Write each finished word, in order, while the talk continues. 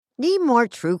Need more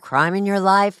true crime in your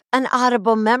life? An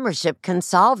Audible membership can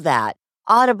solve that.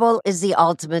 Audible is the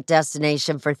ultimate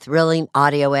destination for thrilling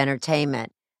audio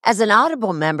entertainment. As an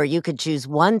Audible member, you could choose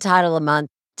one title a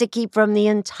month to keep from the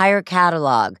entire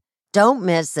catalog. Don't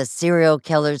miss The Serial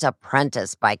Killer's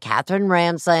Apprentice by Katherine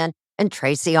Ramsland and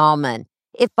Tracy Ullman.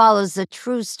 It follows the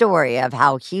true story of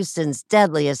how Houston's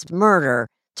deadliest murder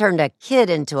turned a kid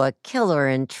into a killer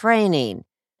in training.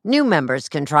 New members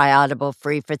can try Audible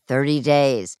free for 30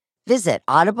 days. Visit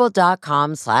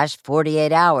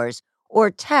audible.com/48 hours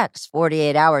or text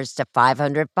 48 hours to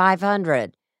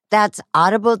 500-500. That's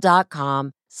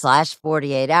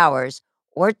audible.com/48 hours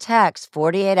or text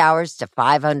 48 hours to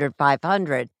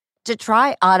 500-500 to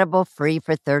try Audible free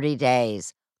for 30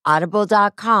 days.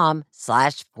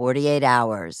 Audible.com/48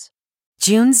 hours.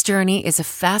 June's Journey is a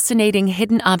fascinating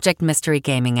hidden object mystery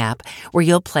gaming app where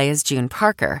you'll play as June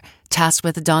Parker, tasked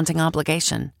with a daunting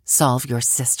obligation: solve your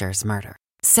sister's murder.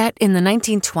 Set in the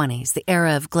 1920s, the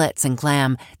era of glitz and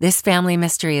glam, this family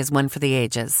mystery is one for the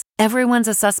ages. Everyone's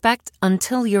a suspect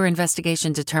until your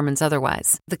investigation determines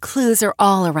otherwise. The clues are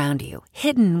all around you,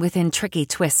 hidden within tricky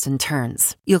twists and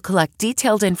turns. You'll collect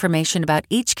detailed information about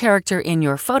each character in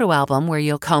your photo album where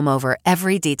you'll comb over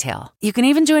every detail. You can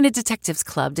even join a detectives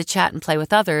club to chat and play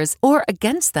with others or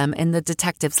against them in the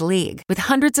Detectives League. With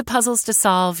hundreds of puzzles to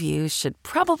solve, you should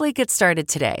probably get started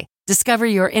today. Discover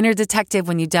your inner detective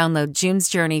when you download June's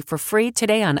Journey for free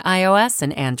today on iOS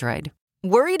and Android.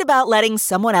 Worried about letting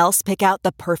someone else pick out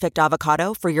the perfect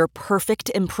avocado for your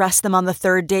perfect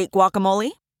impress-them-on-the-third-date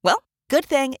guacamole? Well, good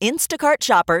thing Instacart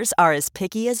shoppers are as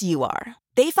picky as you are.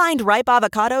 They find ripe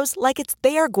avocados like it's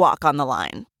their guac on the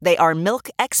line. They are milk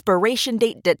expiration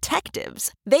date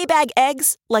detectives. They bag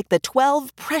eggs like the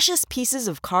 12 precious pieces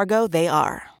of cargo they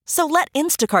are. So let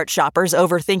Instacart shoppers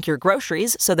overthink your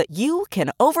groceries so that you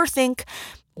can overthink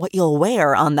what you'll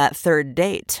wear on that third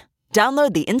date.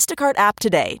 Download the Instacart app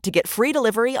today to get free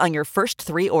delivery on your first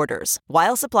 3 orders,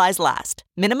 while supplies last.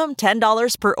 Minimum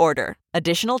 $10 per order.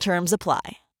 Additional terms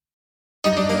apply.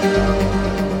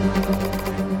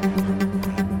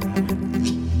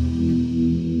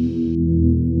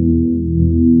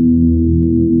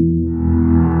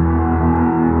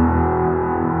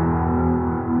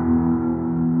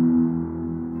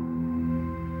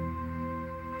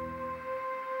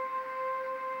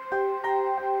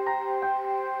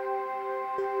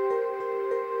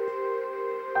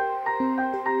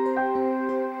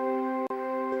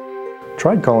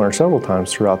 Tried calling her several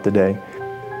times throughout the day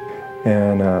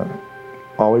and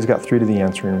always got through to the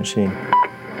answering machine.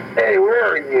 Hey, where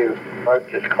are you? I'm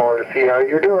just calling to see how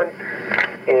you're doing,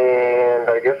 and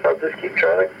I guess I'll just keep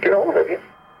trying to get hold of you.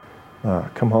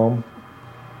 Come home,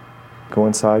 go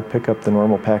inside, pick up the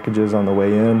normal packages on the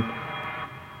way in,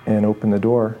 and open the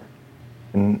door,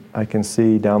 and I can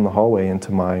see down the hallway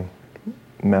into my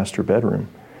master bedroom,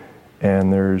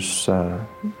 and there's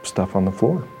stuff on the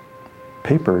floor.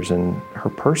 Papers, and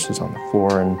her purse is on the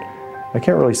floor, and I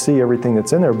can't really see everything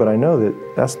that's in there, but I know that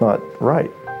that's not right,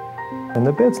 and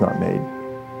the bed's not made.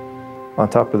 On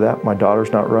top of that, my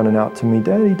daughter's not running out to me,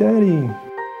 "Daddy, Daddy."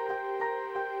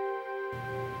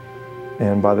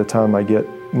 And by the time I get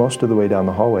most of the way down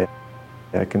the hallway,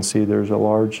 I can see there's a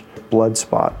large blood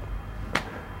spot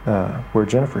where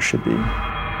Jennifer should be.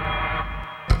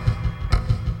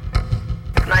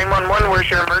 911, where's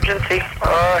your emergency?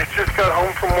 I just got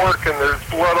home from work and there's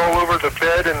blood all over the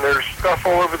bed and there's stuff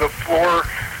all over the floor.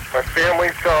 My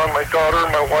family's gone, my daughter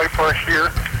and my wife aren't here.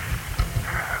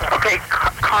 Okay,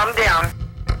 calm down.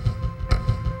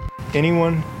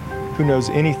 Anyone who knows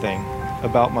anything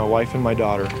about my wife and my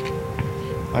daughter,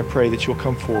 I pray that you'll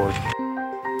come forward.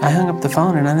 I hung up the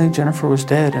phone and I knew Jennifer was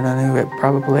dead, and I knew that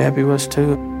probably Abby was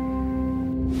too.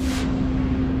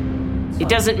 It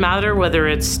doesn't matter whether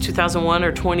it's 2001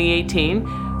 or 2018,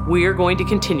 we are going to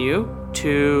continue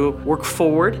to work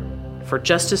forward for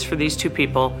justice for these 2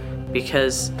 people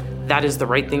because that is the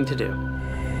right thing to do.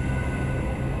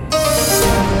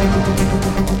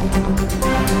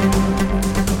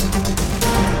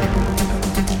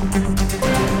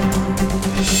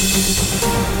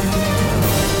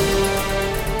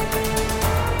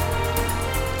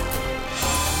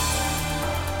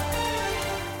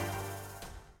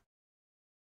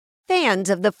 Fans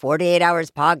of the 48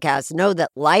 Hours podcast know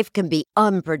that life can be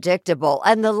unpredictable,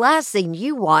 and the last thing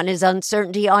you want is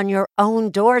uncertainty on your own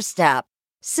doorstep.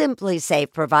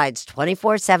 SimpliSafe provides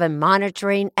 24/7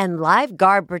 monitoring and live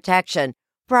guard protection,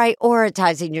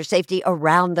 prioritizing your safety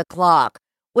around the clock.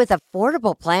 With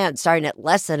affordable plans starting at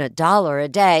less than $1 a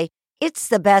day, it's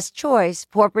the best choice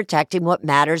for protecting what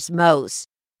matters most.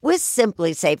 With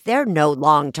SimpliSafe, there are no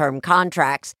long-term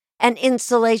contracts, and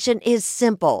installation is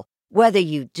simple. whether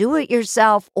you do it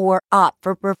yourself or opt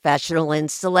for professional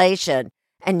installation.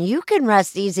 And you can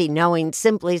rest easy knowing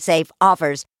SimpliSafe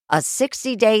offers a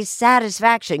 60-day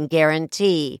satisfaction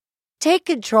guarantee. Take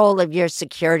control of your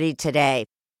security today.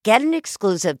 Get an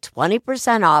exclusive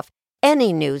 20% off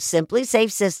any new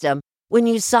SimpliSafe system when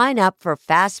you sign up for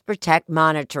Fast Protect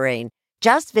monitoring.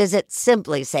 Just visit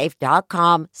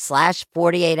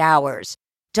SimpliSafe.com/48 hours.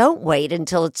 Don't wait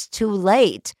until it's too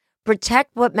late.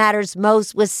 Protect what matters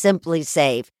most with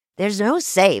SimpliSafe. There's no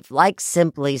safe like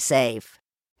SimpliSafe.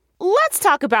 Let's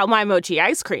talk about My Mochi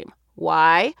ice cream.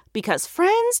 Why? Because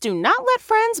friends do not let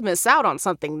friends miss out on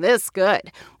something this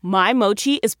good. My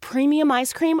Mochi is premium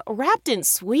ice cream wrapped in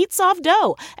sweet, soft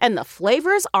dough, and the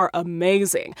flavors are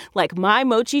amazing. Like My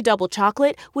Mochi double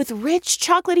chocolate with rich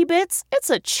chocolatey bits. It's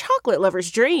a chocolate lover's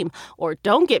dream. Or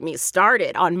don't get me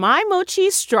started on My Mochi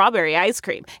strawberry ice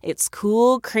cream. It's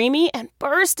cool, creamy, and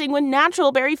bursting with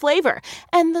natural berry flavor.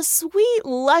 And the sweet,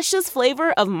 luscious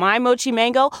flavor of My Mochi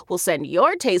mango will send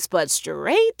your taste buds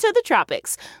straight to the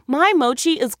tropics. My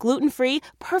Mochi is gluten-free,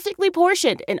 perfectly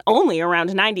portioned, and only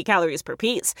around 90 calories per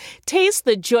piece. Taste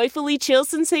the joyfully chill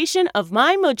sensation of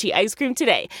My Mochi ice cream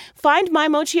today. Find My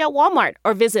Mochi at Walmart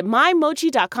or visit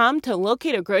mymochi.com to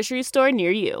locate a grocery store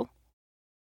near you.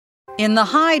 In the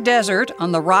high desert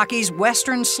on the Rockies'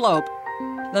 western slope,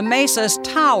 the mesas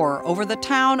tower over the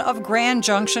town of Grand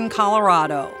Junction,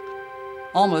 Colorado,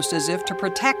 almost as if to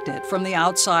protect it from the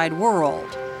outside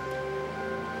world.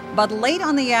 But late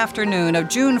on the afternoon of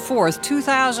June 4th,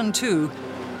 2002,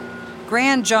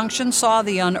 Grand Junction saw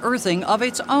the unearthing of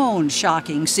its own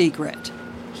shocking secret,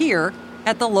 here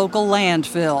at the local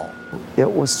landfill.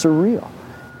 It was surreal.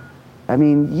 I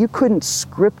mean, you couldn't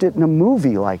script it in a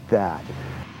movie like that.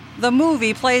 The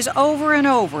movie plays over and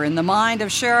over in the mind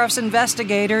of Sheriff's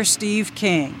investigator Steve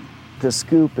King. The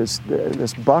scoop is,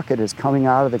 this bucket is coming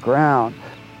out of the ground.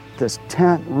 This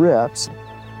tent rips,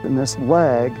 and this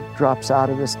leg drops out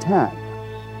of this tent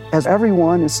as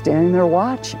everyone is standing there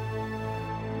watching.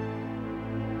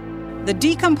 The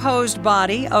decomposed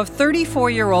body of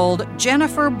 34-year-old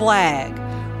Jennifer Blagg,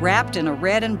 wrapped in a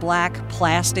red and black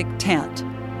plastic tent.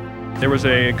 There was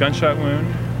a gunshot wound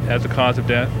as the cause of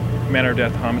death, manner of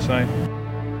death, homicide.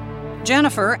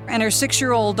 Jennifer and her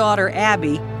 6-year-old daughter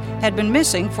Abby had been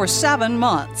missing for 7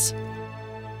 months.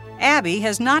 Abby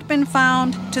has not been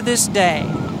found to this day.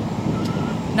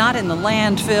 Not in the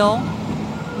landfill,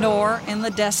 nor in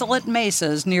the desolate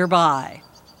mesas nearby.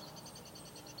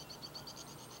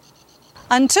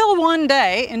 Until one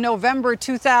day in November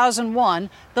 2001,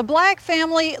 the Blagg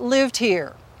family lived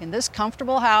here, in this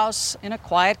comfortable house in a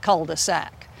quiet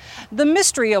cul-de-sac. The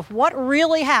mystery of what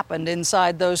really happened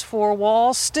inside those 4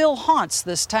 walls still haunts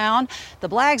this town. The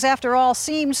Blaggs, after all,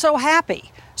 seemed so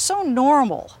happy, so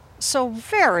normal, so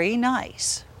very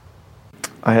nice.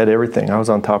 I had everything. I was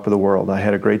on top of the world. I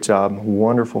had a great job,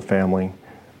 wonderful family,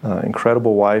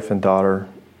 incredible wife and daughter.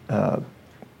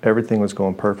 Everything was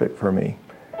going perfect for me.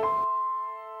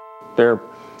 They're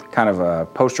kind of a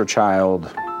poster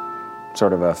child,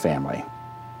 sort of a family.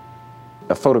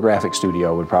 A photographic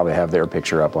studio would probably have their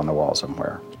picture up on the wall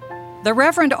somewhere. The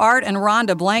Reverend Art and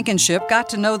Rhonda Blankenship got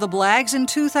to know the Blaggs in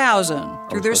 2000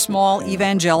 through their small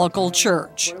evangelical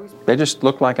church. They just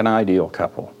looked like an ideal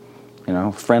couple. You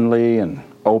know, friendly and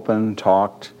open,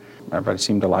 talked. Everybody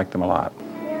seemed to like them a lot.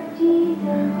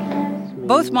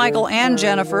 Both Michael and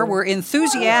Jennifer were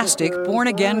enthusiastic,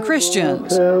 born-again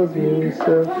Christians.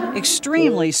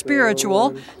 Extremely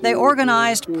spiritual, they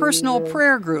organized personal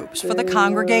prayer groups for the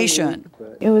congregation.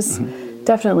 It was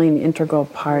definitely an integral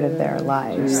part of their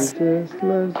lives.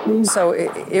 So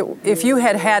if you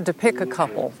had to pick a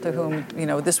couple to whom,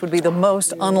 this would be the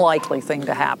most unlikely thing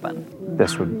to happen.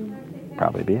 This would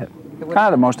probably be it. Kind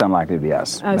of the most unlikely to be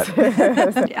us.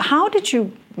 How did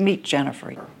you meet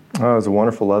Jennifer? Oh, it was a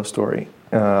wonderful love story.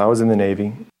 I was in the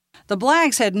Navy. The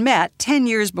Blaggs had met 10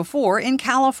 years before in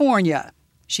California.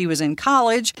 She was in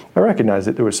college. I recognized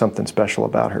that there was something special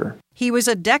about her. He was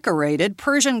a decorated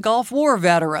Persian Gulf War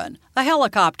veteran, a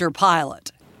helicopter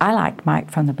pilot. I liked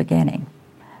Mike from the beginning.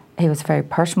 He was a very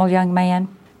personal young man.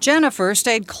 Jennifer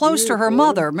stayed close to her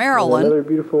mother, Marilyn, another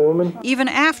beautiful woman, even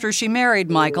after she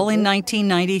married Michael in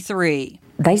 1993.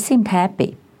 They seemed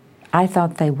happy. I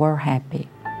thought they were happy.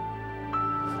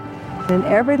 In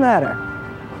every letter,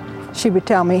 she would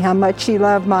tell me how much she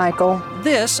loved Michael.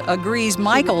 This, agrees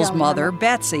Michael's mother,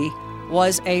 Betsy,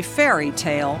 was a fairy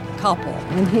tale couple.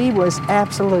 And he was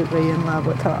absolutely in love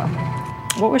with her.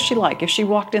 What was she like? If she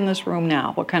walked in this room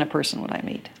now, what kind of person would I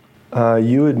meet?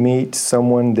 You would meet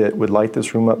someone that would light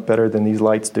this room up better than these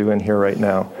lights do in here right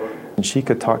now. And she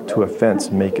could talk to a fence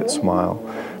and make it smile.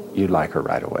 You'd like her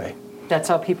right away. That's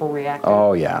how people react.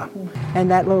 Oh, yeah. And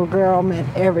that little girl meant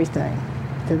everything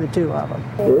to the two of them.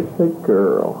 It's a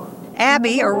girl.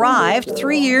 Abby arrived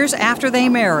 3 years after they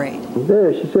married.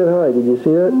 There, she said hi. Did you see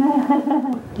it?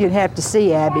 You'd have to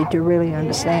see Abby to really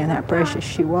understand how precious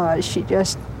she was. She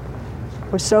just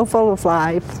was so full of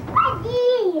life.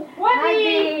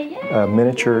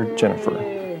 Miniature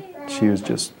Jennifer. She was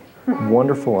just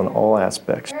wonderful in all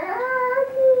aspects.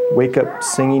 Wake up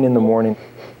singing in the morning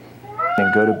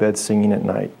and go to bed singing at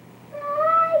night.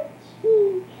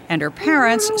 And her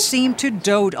parents seemed to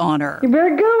dote on her. You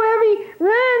better go, Abby.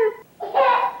 Run.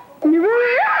 You better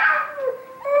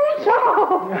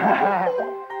run.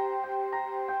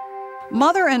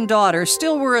 Mother and daughter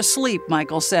still were asleep,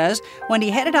 Michael says, when he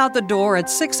headed out the door at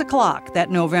 6 o'clock that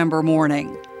November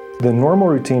morning. The normal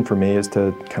routine for me is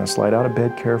to kind of slide out of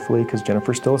bed carefully because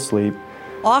Jennifer's still asleep.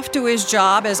 Off to his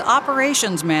job as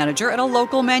operations manager at a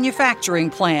local manufacturing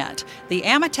plant, the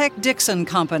Amatec Dixon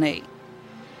Company.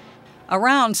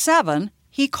 Around 7,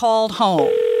 he called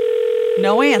home.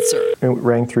 No answer. It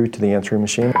rang through to the answering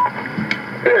machine.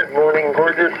 Good morning,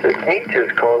 gorgeous. It's me,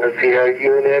 just calling to see how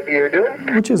you and Abby are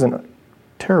doing. Which isn't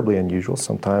terribly unusual.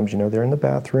 Sometimes, they're in the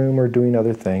bathroom or doing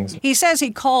other things. He says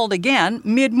he called again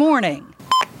mid-morning.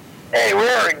 Hey,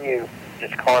 where are you?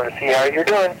 Just calling to see how you're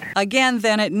doing. Again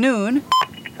then at noon.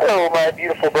 Hello, my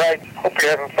beautiful bride. Hope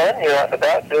you're having fun. You're out and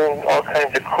about doing all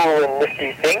kinds of cool and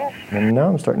nifty things. And now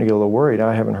I'm starting to get a little worried.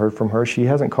 I haven't heard from her. She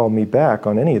hasn't called me back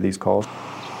on any of these calls.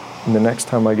 And the next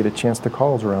time I get a chance to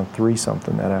call is around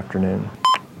 3-something that afternoon.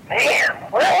 Man,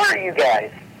 where are you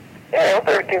guys? Yeah, I hope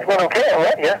everything's going okay. I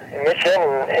love you. I miss you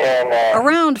and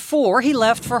Around 4, he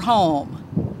left for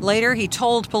home. Later, he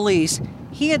told police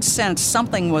he had sensed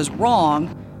something was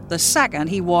wrong the second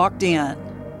he walked in.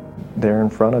 There in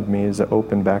front of me is an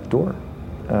open back door.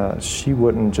 She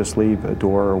wouldn't just leave a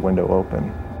door or window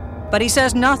open. But he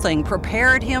says nothing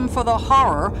prepared him for the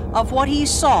horror of what he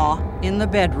saw in the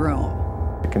bedroom.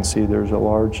 I can see there's a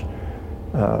large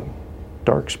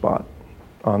dark spot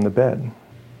on the bed.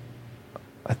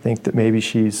 I think that maybe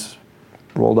she's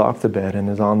rolled off the bed and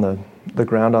is on the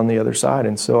ground on the other side.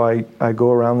 And so I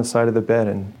go around the side of the bed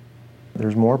and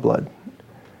there's more blood.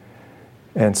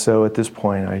 And so at this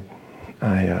point,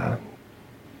 I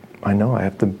know I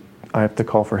have to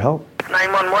call for help.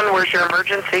 911, where's your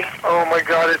emergency? Oh my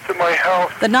God, it's at my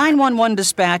house. The 911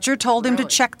 dispatcher told him to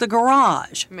check the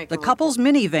garage. The couple's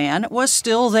minivan was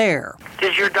still there.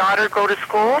 Did your daughter go to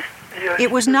school? Yes.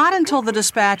 It was not until the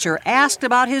dispatcher asked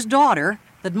about his daughter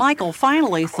that Michael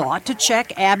finally thought to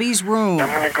check Abby's room. I'm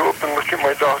going to go up and look at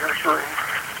my daughter's room.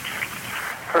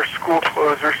 Her school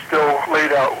clothes are still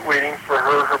laid out waiting for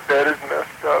her. Her bed is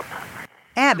messed up.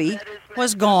 Abby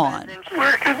was gone.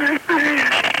 Where can they be?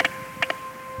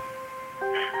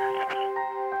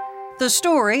 The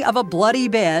story of a bloody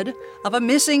bed, of a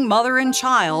missing mother and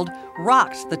child,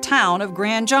 rocked the town of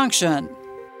Grand Junction.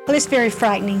 It was very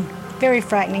frightening, very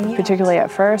frightening. Particularly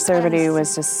at first, everybody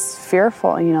was just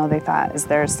fearful. They thought, is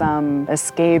there some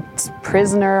escaped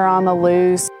prisoner on the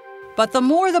loose? But the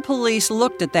more the police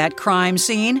looked at that crime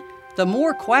scene, the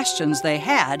more questions they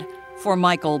had for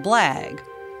Michael Blagg.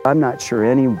 I'm not sure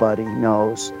anybody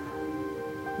knows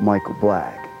Michael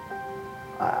Blagg.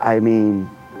 I mean,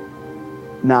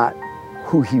 not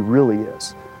who he really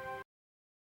is.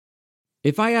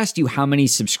 If I asked you how many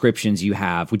subscriptions you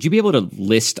have, would you be able to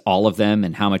list all of them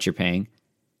and how much you're paying?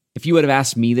 If you would have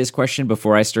asked me this question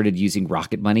before I started using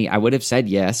Rocket Money, I would have said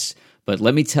yes, but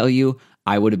let me tell you,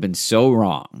 I would have been so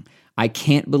wrong. I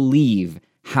can't believe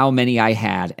how many I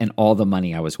had and all the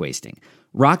money I was wasting.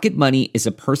 Rocket Money is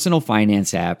a personal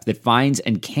finance app that finds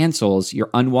and cancels your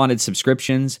unwanted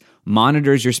subscriptions,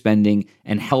 monitors your spending,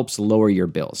 and helps lower your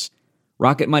bills.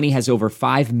 Rocket Money has over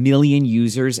 5 million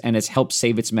users and has helped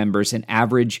save its members an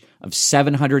average of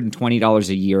 $720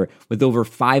 a year with over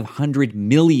 500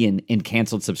 million in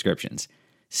canceled subscriptions.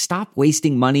 Stop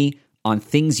wasting money on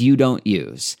things you don't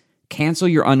use. Cancel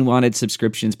your unwanted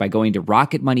subscriptions by going to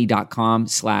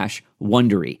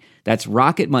rocketmoney.com/Wondery. That's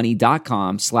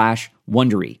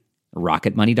rocketmoney.com/Wondery.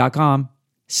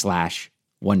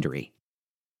 rocketmoney.com/Wondery.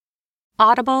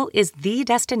 Audible is the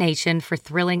destination for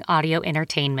thrilling audio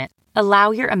entertainment.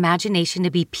 Allow your imagination to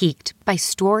be piqued by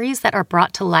stories that are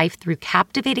brought to life through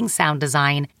captivating sound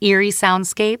design, eerie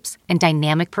soundscapes, and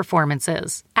dynamic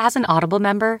performances. As an Audible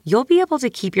member, you'll be able to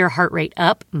keep your heart rate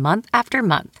up month after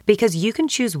month because you can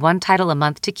choose one title a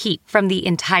month to keep from the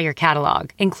entire catalog,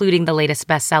 including the latest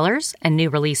bestsellers and new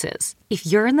releases. If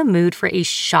you're in the mood for a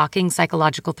shocking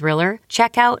psychological thriller,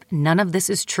 check out None of This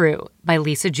Is True by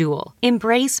Lisa Jewell.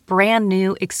 Embrace brand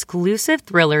new, exclusive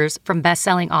thrillers from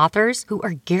best-selling authors who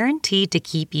are guaranteed to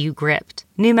keep you gripped.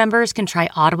 New members can try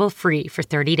Audible free for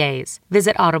 30 days.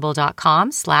 Visit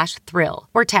audible.com/thrill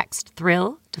or text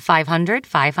thrill to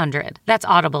 500-500. That's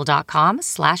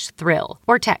audible.com/thrill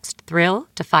or text thrill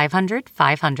to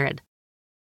 500-500.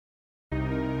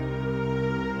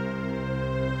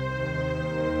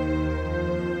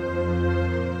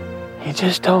 You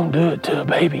just don't do it to a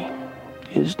baby.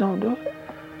 You just don't do it.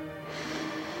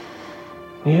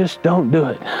 You just don't do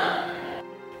it.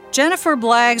 Jennifer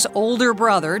Blagg's older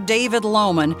brother, David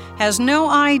Lohman, has no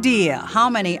idea how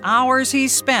many hours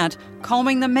he's spent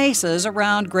combing the mesas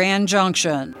around Grand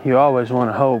Junction, You always want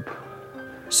to hope.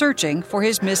 searching for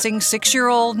his missing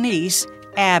 6-year-old niece,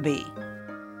 Abby.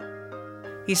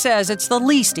 He says it's the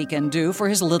least he can do for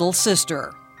his little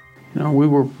sister. You know, we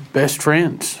were best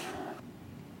friends.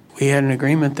 We had an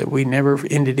agreement that we never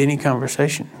ended any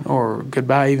conversation or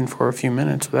goodbye even for a few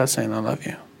minutes without saying I love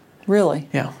you. Really?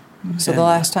 Yeah. So And, the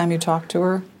last time you talked to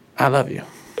her? I love you.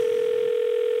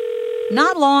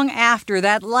 Not long after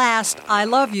that last I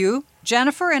love you,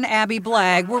 Jennifer and Abby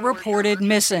Blagg were reported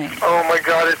missing. Oh my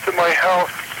God, it's in my house.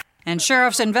 And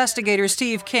Sheriff's investigator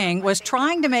Steve King was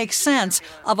trying to make sense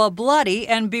of a bloody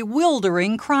and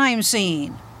bewildering crime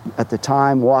scene. At the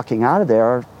time walking out of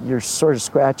there, you're sort of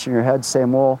scratching your head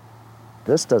saying, well,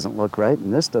 this doesn't look right,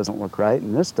 and this doesn't look right,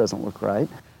 and this doesn't look right.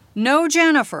 No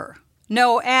Jennifer,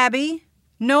 no Abby,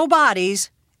 no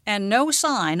bodies, and no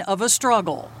sign of a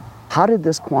struggle. How did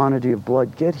this quantity of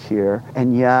blood get here,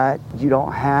 and yet you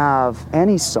don't have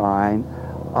any sign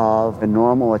of a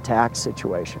normal attack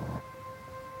situation?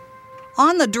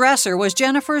 On the dresser was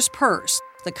Jennifer's purse,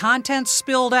 the contents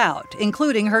spilled out,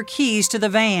 including her keys to the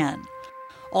van.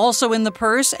 Also in the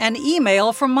purse, an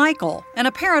email from Michael, an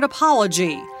apparent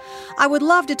apology. I would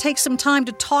love to take some time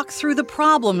to talk through the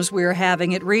problems we're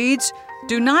having, it reads.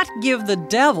 Do not give the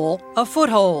devil a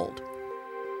foothold.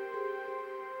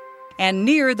 And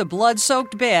near the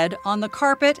blood-soaked bed, on the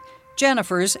carpet,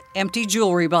 Jennifer's empty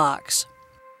jewelry box.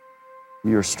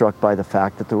 You're struck by the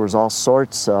fact that there was all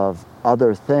sorts of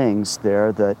other things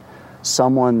there that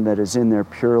someone that is in there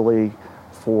purely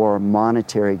for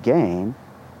monetary gain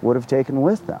would have taken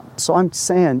with them. So I'm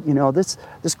saying, you know, this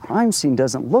crime scene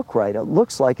doesn't look right. It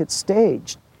looks like it's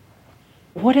staged.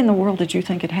 What in the world did you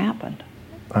think had happened?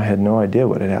 I had no idea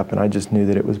what had happened. I just knew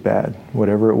that it was bad.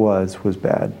 Whatever it was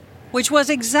bad. Which was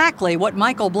exactly what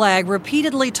Michael Blagg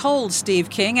repeatedly told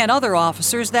Steve King and other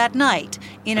officers that night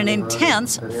in an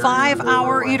intense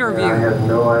 5-hour interview. I had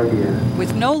no idea.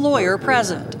 With no lawyer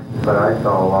present. But I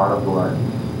saw a lot of blood.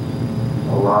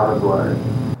 A lot of blood.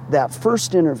 That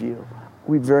first interview,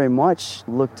 we very much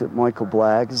looked at Michael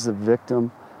Blagg as the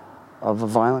victim of a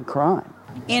violent crime.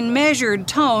 In measured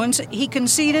tones, he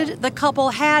conceded the couple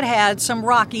had had some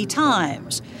rocky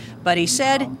times, but he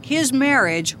said his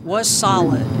marriage was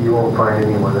solid. You won't find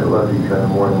anyone that loves each other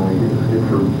more than we do.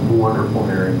 It's a wonderful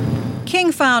marriage.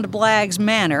 King found Blagg's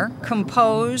manner,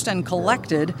 composed and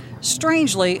collected,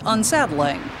 strangely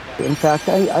unsettling. In fact,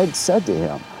 I'd said to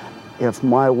him, if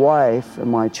my wife and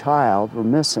my child were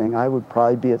missing, I would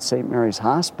probably be at St. Mary's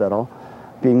Hospital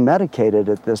being medicated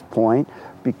at this point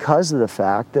because of the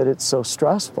fact that it's so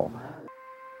stressful.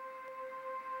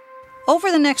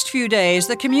 Over the next few days,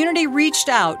 the community reached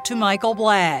out to Michael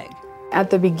Blagg.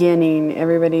 At the beginning,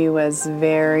 everybody was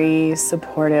very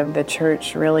supportive. The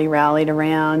church really rallied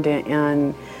around,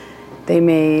 and they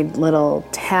made little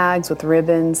tags with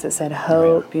ribbons that said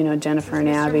hope, you know, Jennifer and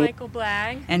Abby. Michael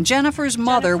Blagg. And Jennifer's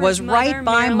mother was right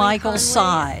by Michael's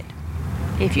side.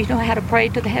 If you know how to pray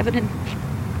to the Heavenly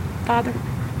Father,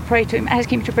 pray to him,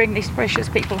 ask him to bring these precious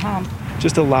people home.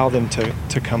 Just allow them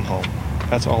to come home.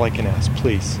 That's all I can ask.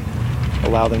 Please,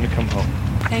 allow them to come home.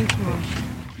 Thank you, Mom.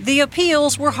 The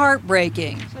appeals were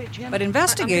heartbreaking, but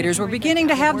investigators were beginning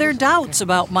to have their doubts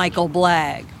about Michael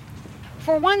Blagg.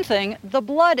 For one thing, the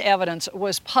blood evidence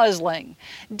was puzzling.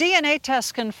 DNA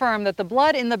tests confirmed that the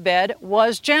blood in the bed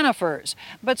was Jennifer's,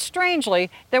 but strangely,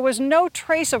 there was no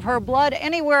trace of her blood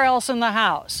anywhere else in the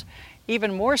house.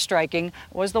 Even more striking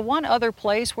was the one other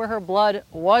place where her blood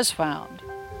was found.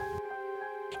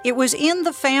 It was in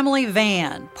the family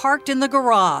van, parked in the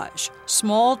garage.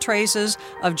 Small traces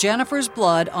of Jennifer's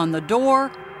blood on the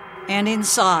door and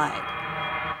inside.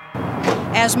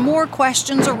 As more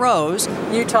questions arose,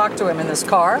 you talked to him in this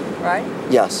car, right?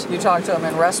 Yes. You talked to him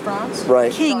in restaurants?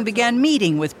 Right. King began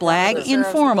meeting with Blagg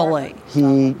informally. He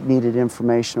needed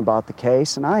information about the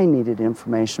case, and I needed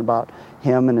information about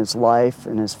him and his life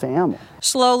and his family.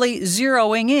 Slowly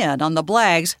zeroing in on the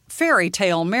Blaggs' fairy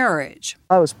tale marriage.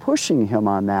 I was pushing him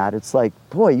on that. It's like,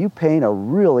 boy, you paint a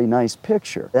really nice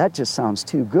picture. That just sounds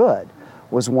too good,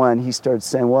 was when he started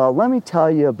saying, well, let me tell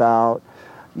you about,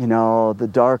 the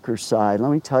darker side. Let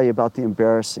me tell you about the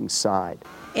embarrassing side.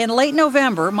 In late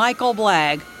November, Michael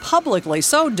Blagg, publicly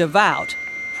so devout,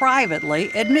 privately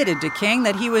admitted to King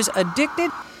that he was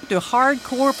addicted to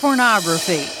hardcore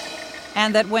pornography,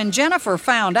 and that when Jennifer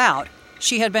found out,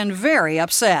 she had been very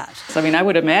upset. I mean, I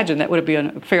would imagine that would have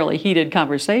been a fairly heated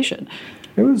conversation.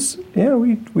 It was,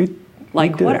 we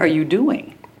Like, we what are you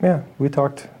doing? Yeah, we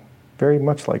talked very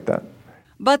much like that.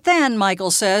 But then, Michael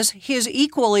says, his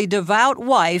equally devout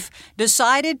wife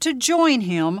decided to join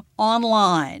him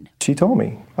online. She told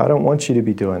me, I don't want you to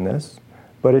be doing this,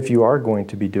 but if you are going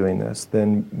to be doing this,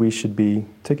 then we should be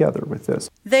together with this.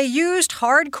 They used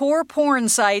hardcore porn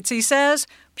sites, he says,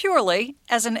 purely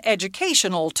as an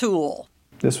educational tool.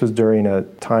 This was during a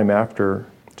time after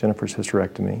Jennifer's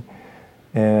hysterectomy,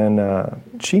 and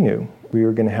she knew we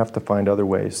were going to have to find other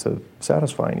ways of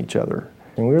satisfying each other.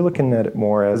 And we were looking at it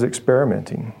more as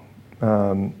experimenting,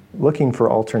 looking for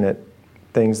alternate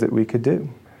things that we could do.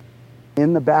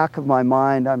 In the back of my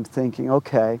mind, I'm thinking,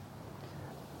 okay,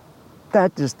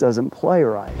 that just doesn't play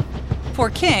right. For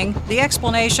King, the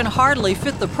explanation hardly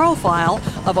fit the profile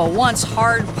of a once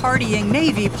hard-partying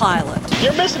Navy pilot.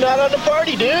 You're missing out on the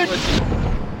party, dude!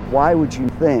 Why would you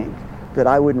think that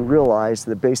I wouldn't realize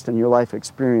that based on your life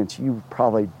experience, you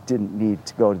probably didn't need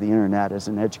to go to the internet as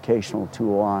an educational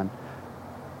tool on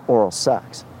oral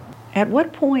sex? At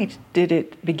what point did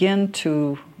it begin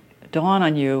to dawn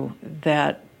on you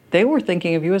that they were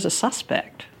thinking of you as a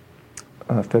suspect?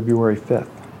 February 5th.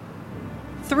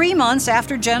 3 months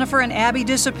after Jennifer and Abby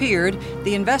disappeared,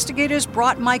 the investigators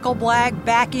brought Michael Blagg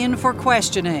back in for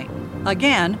questioning,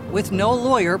 again with no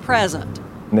lawyer present.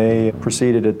 They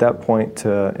proceeded at that point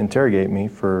to interrogate me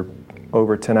for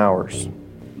over 10 hours.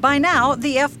 By now,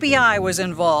 the FBI was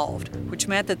involved, which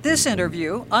meant that this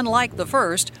interview, unlike the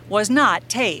first, was not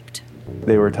taped.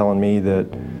 They were telling me that,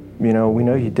 we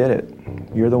know you did it.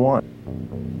 You're the one.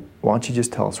 Why don't you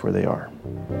just tell us where they are?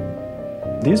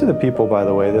 These are the people, by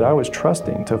the way, that I was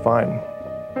trusting to find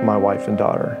my wife and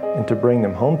daughter and to bring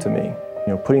them home to me.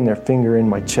 Putting their finger in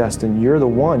my chest and you're the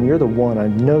one, I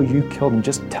know you killed him,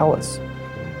 just tell us.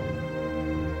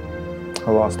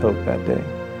 I lost hope that day.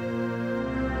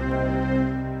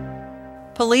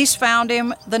 Police found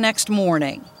him the next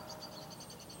morning.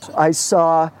 I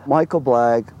saw Michael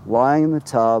Blagg lying in the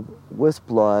tub with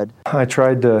blood. I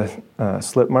tried to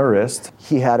slip my wrist.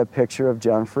 He had a picture of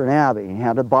Jennifer and Abby. He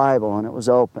had a Bible and it was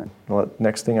open. The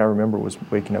next thing I remember was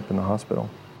waking up in the hospital.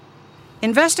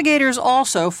 Investigators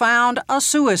also found a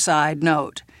suicide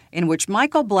note in which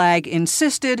Michael Blagg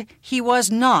insisted he was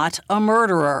not a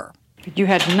murderer. You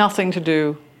had nothing to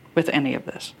do with any of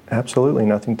this? Absolutely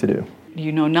nothing to do.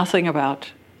 You know nothing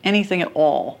about anything at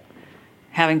all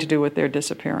having to do with their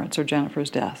disappearance or Jennifer's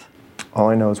death? All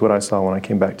I know is what I saw when I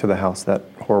came back to the house that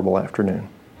horrible afternoon.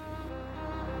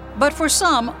 But for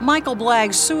some, Michael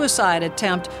Blagg's suicide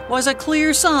attempt was a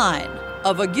clear sign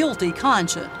of a guilty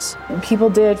conscience. People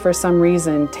did, for some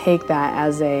reason, take that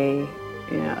as a,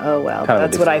 oh, well,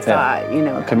 that's what I thought,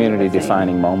 A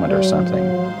community-defining moment or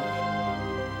something.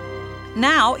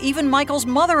 Now, even Michael's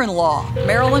mother-in-law,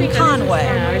 Marilyn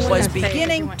Conway, was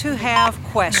beginning to have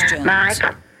questions. Mike,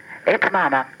 it's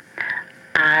Mama.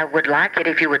 I would like it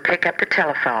if you would pick up the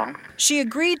telephone. She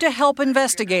agreed to help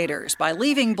investigators by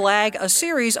leaving Blagg a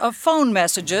series of phone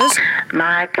messages.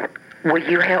 Mike, will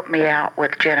you help me out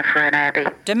with Jennifer and Abby?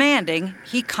 Demanding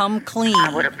he come clean.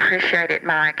 I would appreciate it,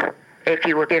 Mike, if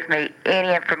you would give me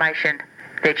any information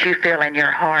that you feel in your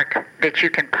heart that you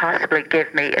can possibly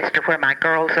give me as to where my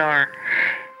girls are.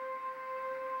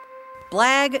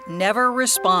 Blagg never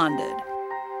responded.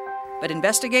 But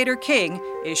Investigator King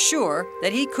is sure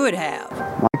that he could have.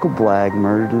 Michael Blagg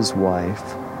murdered his wife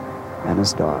and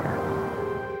his daughter.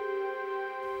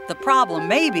 The problem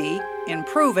may be in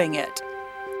proving it.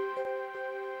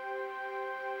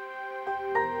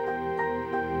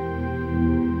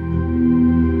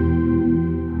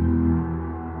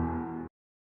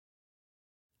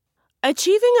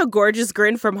 Achieving a gorgeous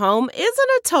grin from home isn't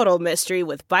a total mystery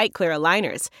with Byte Clear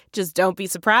aligners. Just don't be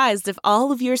surprised if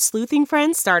all of your sleuthing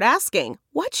friends start asking,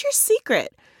 "What's your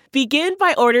secret?" Begin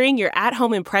by ordering your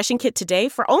at-home impression kit today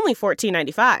for only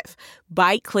 $14.95.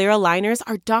 Byte Clear aligners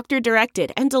are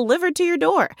doctor-directed and delivered to your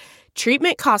door.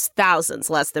 Treatment costs thousands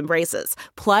less than braces.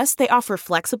 Plus, they offer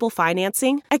flexible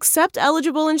financing, accept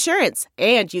eligible insurance,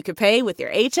 and you can pay with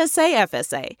your HSA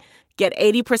FSA. Get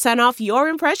 80% off your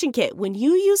impression kit when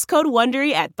you use code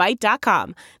WONDERY at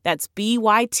Byte.com. That's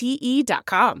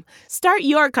BYTE.com. Start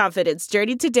your confidence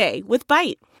journey today with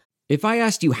Byte. If I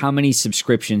asked you how many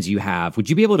subscriptions you have, would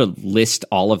you be able to list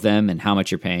all of them and how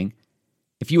much you're paying?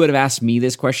 If you would have asked me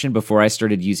this question before I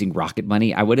started using Rocket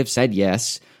Money, I would have said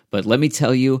yes, but let me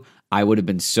tell you, I would have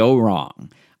been so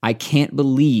wrong. I can't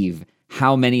believe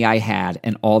how many I had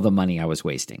and all the money I was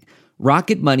wasting.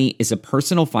 Rocket Money is a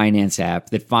personal finance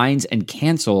app that finds and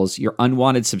cancels your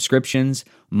unwanted subscriptions,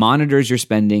 monitors your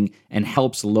spending, and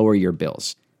helps lower your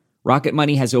bills. Rocket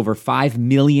Money has over 5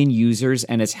 million users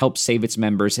and has helped save its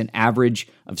members an average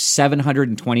of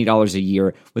 $720 a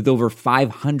year with over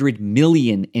 500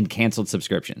 million in canceled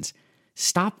subscriptions.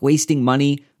 Stop wasting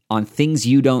money on things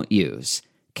you don't use.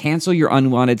 Cancel your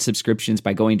unwanted subscriptions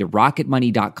by going to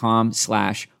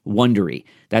rocketmoney.com/Wondery.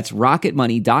 That's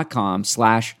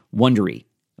rocketmoney.com/Wondery.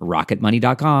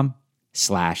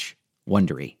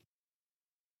 rocketmoney.com/Wondery.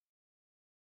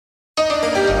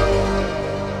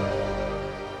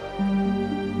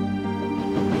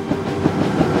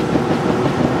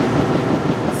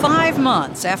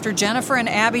 Months after Jennifer and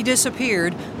Abby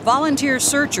disappeared, volunteer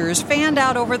searchers fanned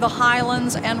out over the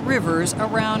highlands and rivers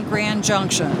around Grand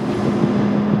Junction.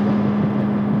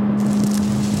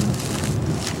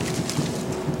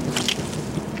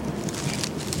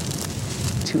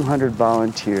 "200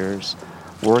 volunteers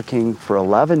working for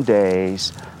 11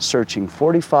 days, searching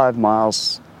 45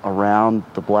 miles around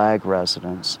the Blagg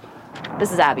residence."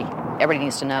 This is Abby. Everybody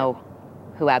needs to know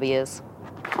who Abby is.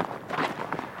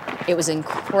 It was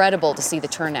incredible to see the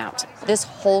turnout. This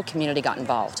whole community got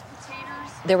involved.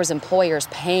 There was employers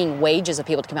paying wages of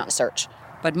people to come out and search.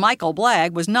 But Michael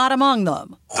Blagg was not among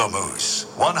them. The Moose,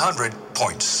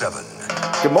 100.7.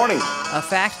 Good morning. A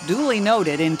fact duly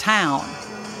noted in town.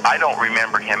 I don't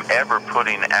remember him ever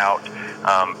putting out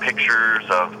pictures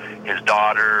of his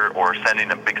daughter or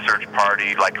sending a big search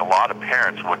party like a lot of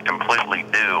parents would completely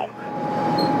do.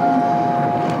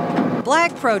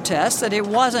 Blagg protests that it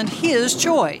wasn't his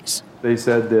choice. They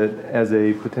said that as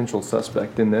a potential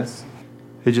suspect in this,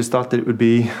 they just thought that it would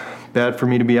be bad for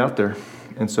me to be out there.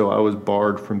 And so I was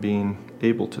barred from being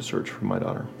able to search for my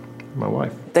daughter, my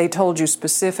wife. They told you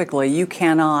specifically you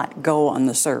cannot go on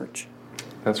the search.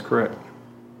 That's correct.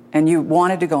 And you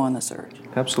wanted to go on the search?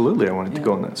 Absolutely, I wanted to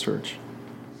go on that search.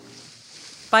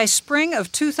 By spring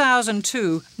of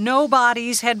 2002, no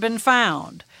bodies had been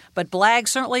found. But Blagg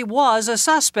certainly was a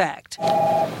suspect.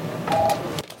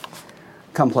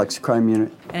 Complex crime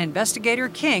unit. And Investigator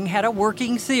King had a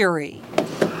working theory.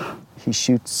 He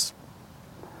shoots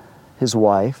his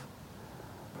wife.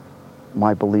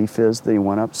 My belief is that he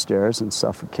went upstairs and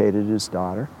suffocated his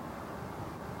daughter,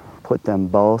 put them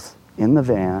both in the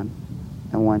van,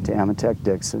 and went to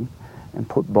Amatec-Dixon and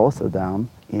put both of them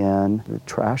in the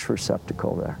trash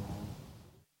receptacle there.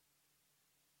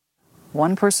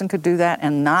 One person could do that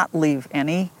and not leave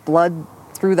any blood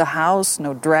through the house,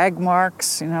 no drag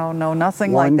marks, no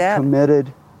nothing like that. One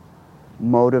committed,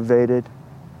 motivated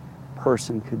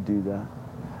person could do that.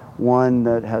 One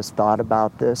that has thought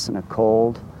about this in a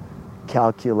cold,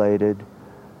 calculated,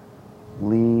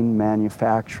 lean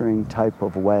manufacturing type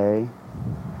of way.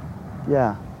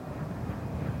 Yeah.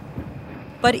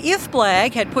 But if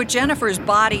Blagg had put Jennifer's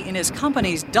body in his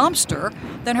company's dumpster,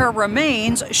 then her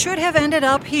remains should have ended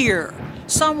up here,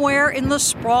 somewhere in the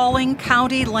sprawling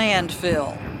county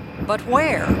landfill. But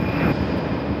where?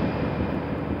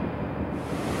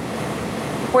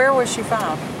 Where was she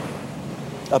found?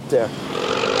 Up there.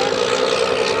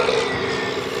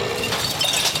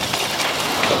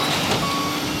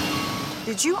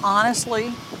 Did you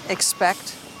honestly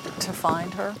expect to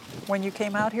find her when you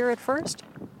came out here at first?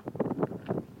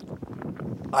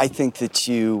 I think that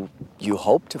you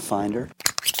hope to find her.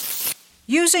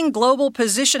 Using global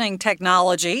positioning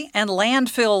technology and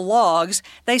landfill logs,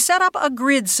 they set up a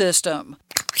grid system,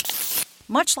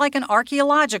 much like an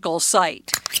archaeological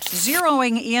site,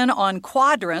 zeroing in on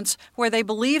quadrants where they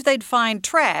believed they'd find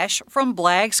trash from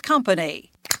Blagg's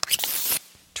company.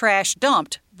 Trash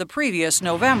dumped the previous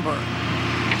November.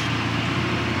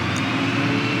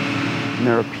 And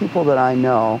there are people that I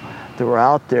know that were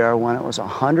out there when it was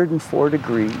 104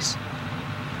 degrees,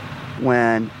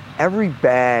 when every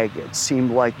bag it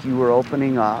seemed like you were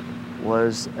opening up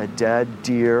was a dead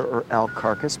deer or elk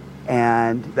carcass,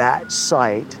 and that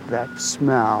sight, that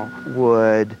smell,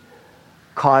 would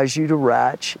cause you to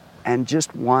retch and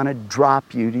just want to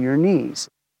drop you to your knees.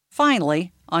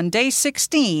 Finally, on day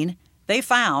 16, they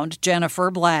found Jennifer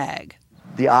Blagg.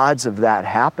 The odds of that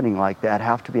happening like that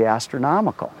have to be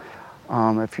astronomical.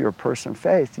 If you're a person of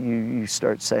faith, you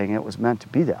start saying it was meant to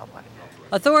be that way.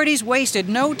 Authorities wasted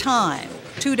no time.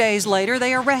 2 days later,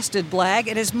 they arrested Blagg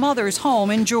at his mother's home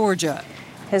in Georgia.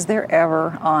 Has there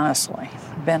ever, honestly,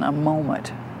 been a moment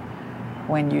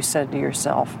when you said to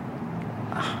yourself,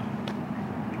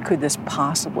 could this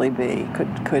possibly be?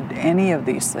 Could any of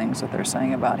these things that they're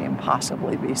saying about him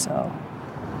possibly be so?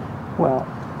 Well,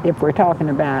 if we're talking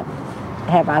about,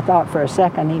 have I thought for a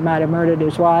second he might have murdered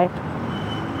his wife?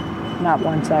 Not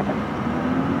 1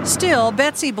 second. Still,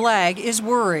 Betsy Blagg is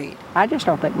worried. I just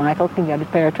don't think Michael can get a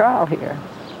fair trial here.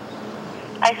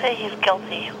 I say he's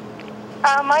guilty.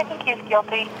 I think he's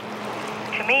guilty.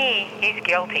 To me, he's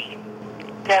guilty.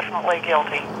 Definitely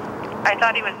guilty. I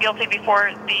thought he was guilty before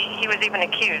he was even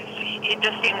accused. It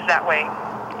just seems that way.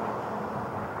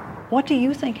 What do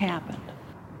you think happened?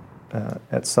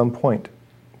 At some point,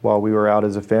 while we were out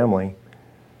as a family,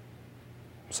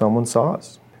 someone saw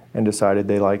us and decided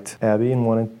they liked Abby and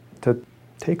wanted to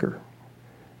take her.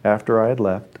 After I had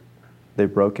left, they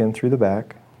broke in through the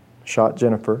back, shot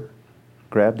Jennifer,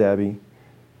 grabbed Abby,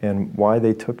 and why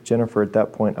they took Jennifer at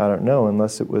that point, I don't know,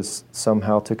 unless it was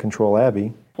somehow to control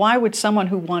Abby. Why would someone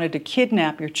who wanted to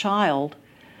kidnap your child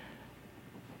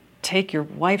take your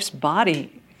wife's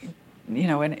body,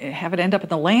 and have it end up in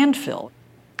the landfill?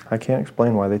 I can't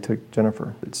explain why they took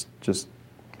Jennifer. It's just,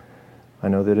 I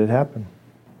know that it happened.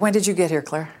 When did you get here,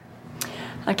 Claire?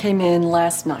 I came in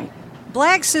last night.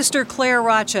 Blagg's sister Claire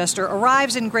Rochester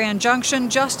arrives in Grand Junction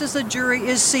just as the jury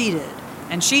is seated,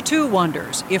 and she too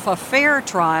wonders if a fair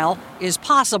trial is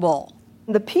possible.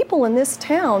 The people in this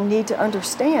town need to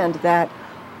understand that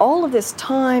all of this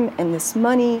time and this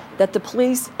money that the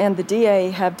police and the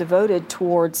DA have devoted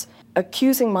towards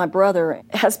accusing my brother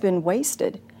has been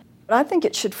wasted. I think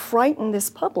it should frighten this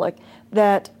public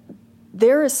that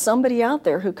there is somebody out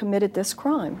there who committed this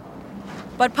crime.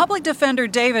 But Public Defender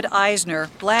David Eisner,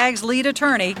 Blagg's lead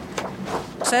attorney,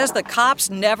 says the cops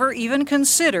never even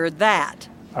considered that.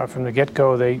 From the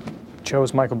get-go, they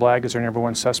chose Michael Blagg as their number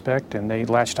one suspect, and they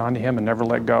latched onto him and never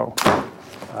let go.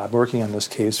 I've been working on this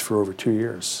case for over 2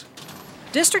 years.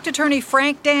 District Attorney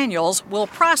Frank Daniels will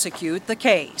prosecute the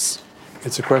case.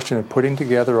 It's a question of putting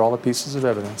together all the pieces of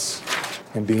evidence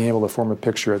and being able to form a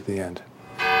picture at the end.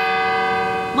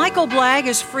 Michael Blagg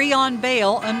is free on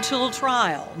bail until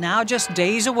trial, now just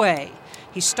days away.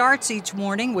 He starts each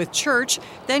morning with church,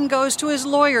 then goes to his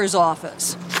lawyer's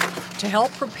office to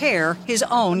help prepare his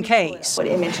own case. What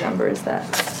image number is that?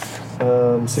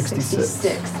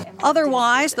 66.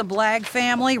 Otherwise, the Blagg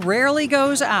family rarely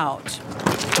goes out.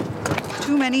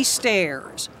 Too many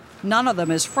stairs. None of them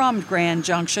is from Grand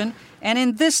Junction, and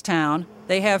in this town,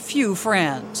 they have few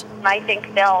friends. I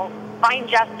think they'll find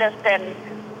justice, and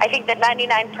I think that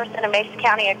 99% of Mesa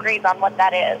County agrees on what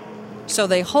that is. So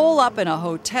they hole up in a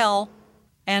hotel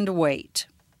and wait.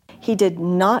 He did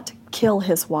not kill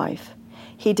his wife.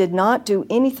 He did not do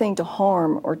anything to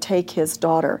harm or take his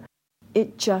daughter.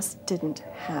 It just didn't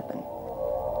happen.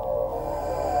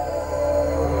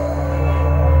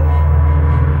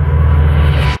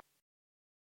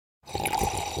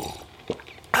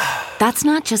 That's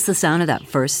not just the sound of that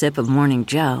first sip of Morning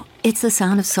Joe. It's the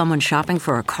sound of someone shopping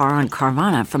for a car on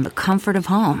Carvana from the comfort of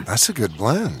home. That's a good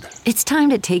blend. It's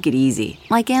time to take it easy,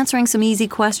 like answering some easy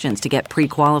questions to get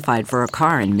pre-qualified for a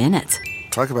car in minutes.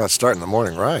 Talk about starting the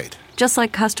morning right. Just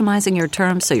like customizing your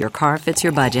terms so your car fits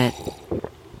your budget.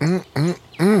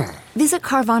 Visit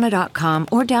Carvana.com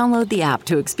or download the app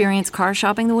to experience car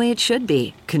shopping the way it should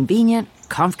be. Convenient,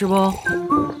 comfortable.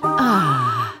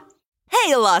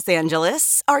 Hey, Los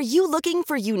Angeles! Are you looking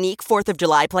for unique 4th of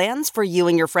July plans for you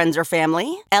and your friends or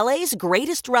family? LA's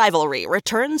greatest rivalry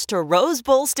returns to Rose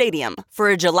Bowl Stadium for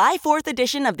a July 4th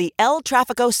edition of the El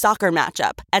Tráfico soccer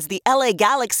matchup as the LA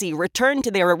Galaxy return to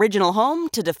their original home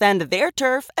to defend their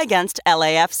turf against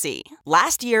LAFC.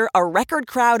 Last year, a record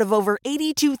crowd of over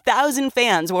 82,000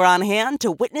 fans were on hand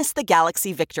to witness the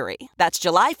Galaxy victory. That's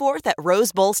July 4th at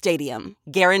Rose Bowl Stadium.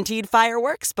 Guaranteed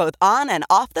fireworks both on and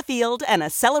off the field and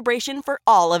a celebration for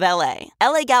all of LA.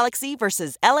 LA Galaxy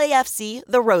versus LAFC,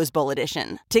 the Rose Bowl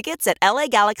edition. Tickets at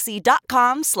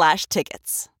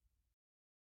lagalaxy.com/tickets.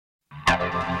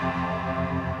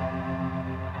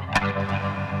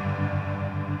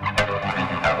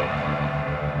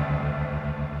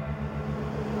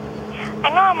 I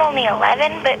know I'm only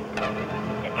 11, but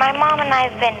my mom and I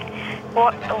have been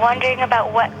wondering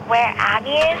about where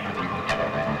Abby is.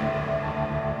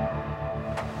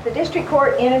 The District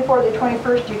Court in and for the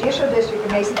 21st Judicial District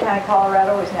of Mason County,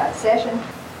 Colorado is now in session.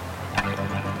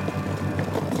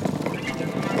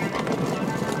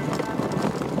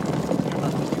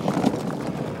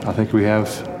 I think we have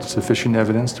sufficient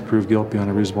evidence to prove guilt beyond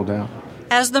a reasonable doubt.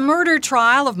 As the murder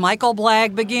trial of Michael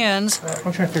Blagg begins,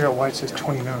 I'm trying to figure out why it says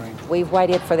 29. We've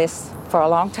waited for this for a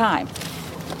long time,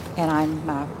 and I'm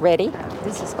ready.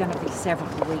 This is going to be several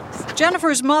weeks.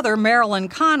 Jennifer's mother, Marilyn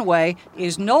Conway,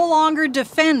 is no longer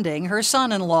defending her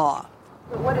son-in-law.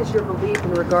 What is your belief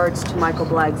in regards to Michael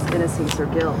Blagg's innocence or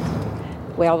guilt?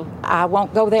 Well, I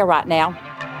won't go there right now.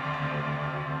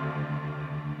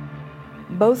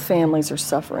 Both families are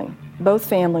suffering. Both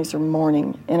families are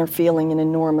mourning and are feeling an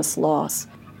enormous loss.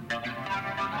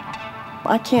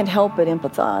 I can't help but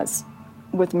empathize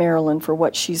with Marilyn for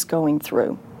what she's going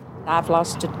through. I've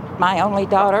lost my only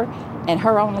daughter and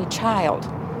her only child,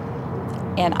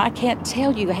 and I can't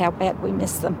tell you how bad we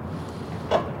miss them.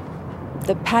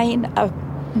 The pain of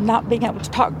not being able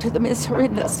to talk to them is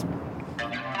horrendous.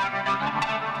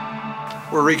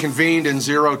 We're reconvened in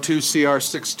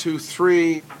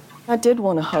 02CR623. I did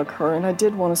want to hug her and I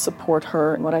did want to support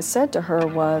her. And what I said to her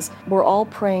was, we're all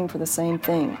praying for the same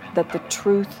thing, that the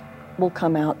truth will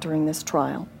come out during this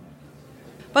trial.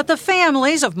 But the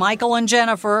families of Michael and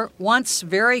Jennifer, once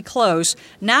very close,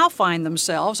 now find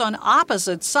themselves on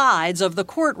opposite sides of the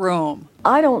courtroom.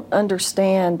 I don't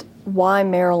understand why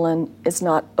Marilyn is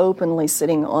not openly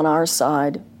sitting on our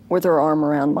side with her arm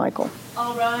around Michael.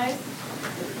 All right.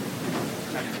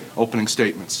 Opening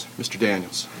statements. Mr.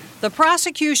 Daniels. The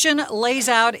prosecution lays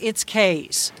out its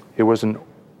case. It was an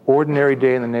ordinary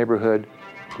day in the neighborhood.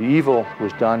 The evil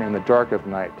was done in the dark of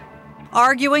night.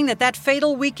 Arguing that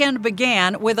fatal weekend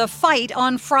began with a fight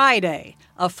on Friday,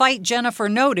 a fight Jennifer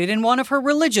noted in one of her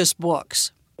religious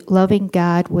books. Loving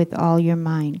God with all your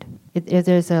mind.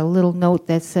 There's a little note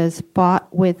that says, fought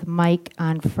with Mike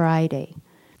on Friday.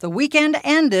 The weekend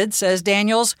ended, says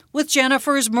Daniels, with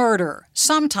Jennifer's murder,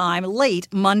 sometime late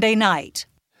Monday night.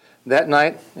 That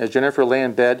night, as Jennifer lay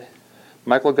in bed,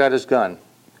 Michael got his gun.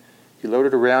 He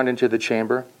loaded a round into the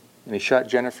chamber, and he shot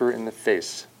Jennifer in the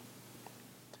face.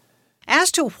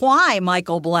 As to why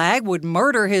Michael Blagg would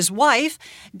murder his wife,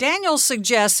 Daniels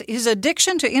suggests his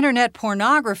addiction to internet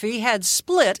pornography had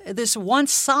split this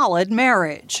once solid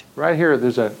marriage. Right here,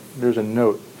 there's a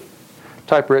note,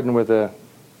 typewritten with a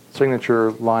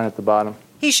signature line at the bottom.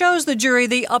 He shows the jury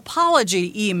the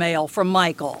apology email from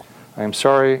Michael. I am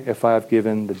sorry if I have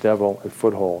given the devil a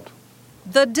foothold.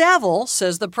 The devil,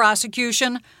 says the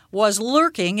prosecution, was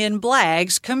lurking in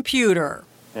Blagg's computer.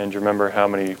 And do you remember how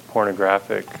many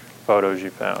pornographic photos you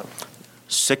found?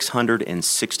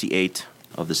 668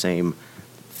 of the same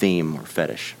theme or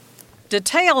fetish.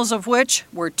 Details of which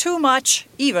were too much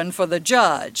even for the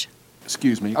judge.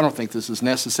 Excuse me, I don't think this is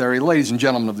necessary. Ladies and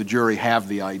gentlemen of the jury have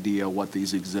the idea what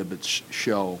these exhibits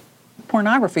show.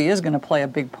 Pornography is going to play a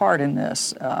big part in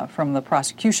this from the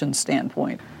prosecution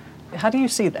standpoint. How do you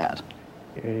see that?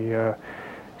 A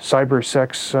cyber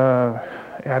sex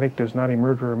addict does not a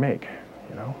murderer make,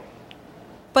 you know?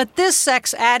 But this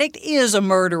sex addict is a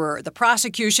murderer, the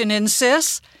prosecution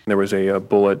insists. There was a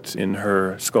bullet in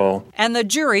her skull. And the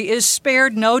jury is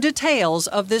spared no details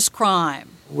of this crime.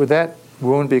 Would that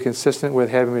wound be consistent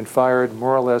with having been fired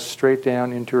more or less straight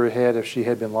down into her head if she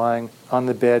had been lying on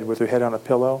the bed with her head on a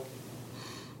pillow?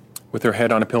 With her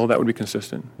head on a pillow, that would be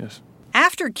consistent, yes.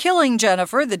 After killing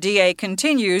Jennifer, the DA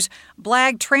continues,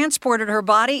 Blagg transported her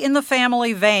body in the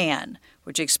family van,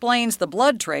 which explains the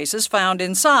blood traces found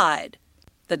inside.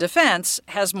 The defense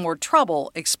has more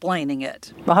trouble explaining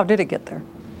it. Well, how did it get there?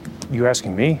 You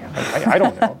asking me? I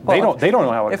don't know. Well, they don't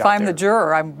know how it got there. If I'm the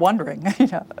juror, I'm wondering.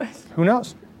 Who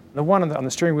knows? The one on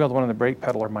the steering wheel, the one on the brake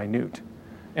pedal are minute.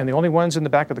 And the only ones in the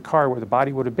back of the car where the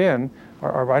body would have been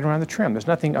are right around the trim. There's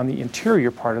nothing on the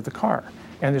interior part of the car.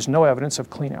 And there's no evidence of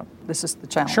clean-out. This is the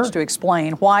challenge, to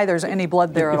explain why there's any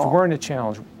blood there at all. If it weren't a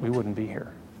challenge, we wouldn't be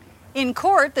here. In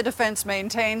court, the defense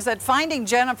maintains that finding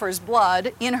Jennifer's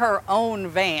blood in her own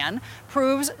van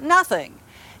proves nothing.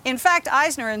 In fact,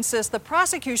 Eisner insists the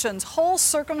prosecution's whole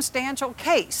circumstantial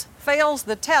case fails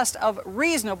the test of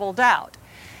reasonable doubt.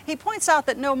 He points out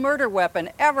that no murder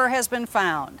weapon ever has been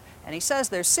found, and he says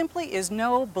there simply is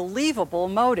no believable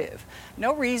motive,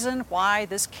 no reason why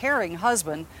this caring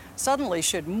husband suddenly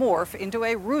should morph into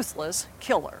a ruthless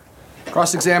killer.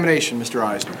 Cross-examination, Mr.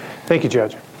 Eisner. Thank you,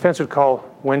 Judge. Defense would call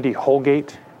Wendy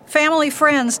Holgate. Family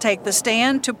friends take the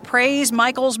stand to praise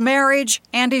Michael's marriage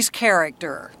and his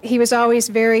character. He was always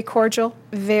very cordial,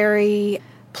 very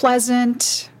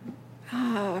pleasant,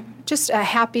 just a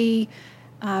happy,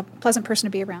 pleasant person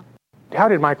to be around. How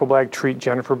did Michael Blagg treat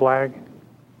Jennifer Blagg?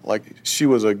 Like she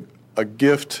was a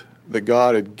gift that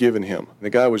God had given him. The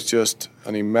guy was just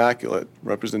an immaculate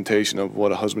representation of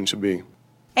what a husband should be.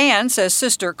 And, says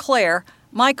Sister Claire,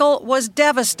 Michael was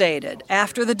devastated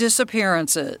after the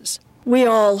disappearances. We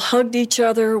all hugged each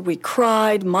other. We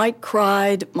cried. Mike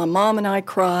cried. My mom and I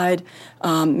cried.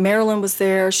 Marilyn was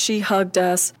there. She hugged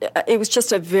us. It was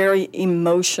just a very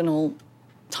emotional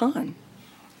time.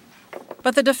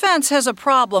 But the defense has a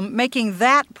problem making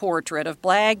that portrait of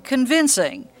Blagg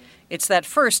convincing. It's that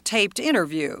first taped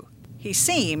interview. He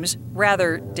seems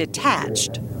rather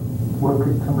detached. Where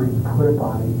could somebody put a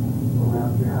body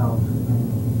around your house?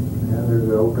 Yeah, there's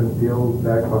an open field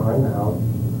back behind the house.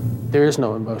 There is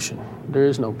no emotion. There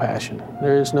is no passion.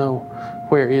 There is no,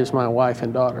 where is my wife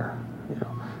and daughter?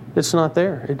 It's not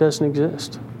there. It doesn't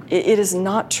exist. It is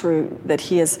not true that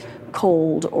he is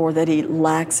cold or that he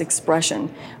lacks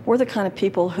expression. We're the kind of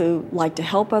people who like to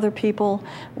help other people.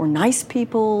 We're nice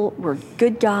people. We're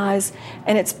good guys.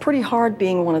 And it's pretty hard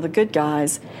being one of the good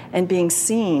guys and being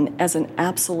seen as an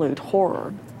absolute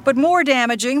horror. But more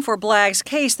damaging for Blagg's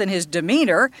case than his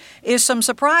demeanor is some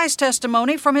surprise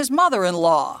testimony from his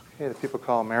mother-in-law. Okay, the people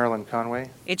call Marilyn Conway.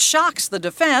 It shocks the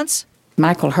defense.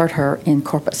 Michael hurt her in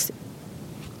Corpus.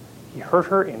 He hurt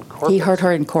her in Corpus? He hurt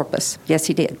her in Corpus. Yes,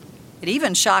 he did. It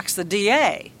even shocks the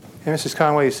DA. Hey, Mrs.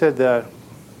 Conway, you said that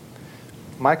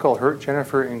Michael hurt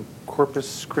Jennifer in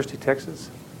Corpus Christi, Texas?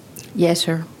 Yes,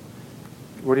 sir.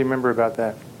 What do you remember about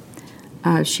that?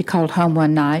 She called home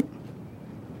one night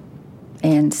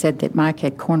and said that Mike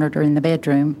had cornered her in the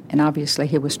bedroom, and obviously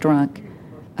he was drunk.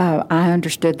 I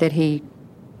understood that he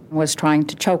was trying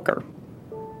to choke her.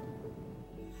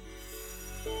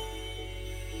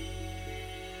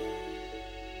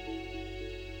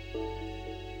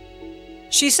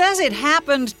 She says it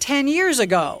happened 10 years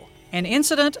ago, an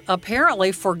incident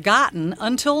apparently forgotten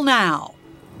until now.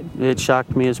 It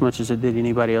shocked me as much as it did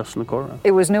anybody else in the courtroom.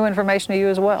 It was new information to you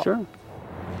as well? Sure.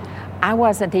 I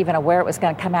wasn't even aware it was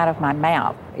going to come out of my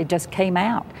mouth. It just came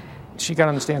out. She got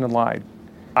on the stand and lied.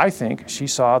 I think she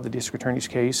saw the district attorney's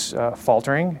case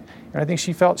faltering, and I think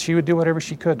she felt she would do whatever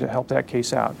she could to help that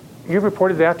case out. You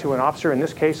reported that to an officer in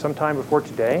this case sometime before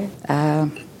today?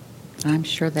 I'm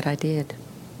sure that I did.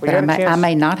 Well, but I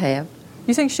may not have.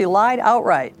 You think she lied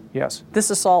outright? Yes. This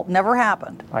assault never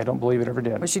happened? I don't believe it ever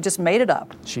did. But she just made it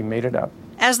up? She made it up.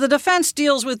 As the defense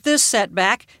deals with this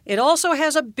setback, it also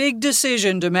has a big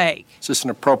decision to make. Is this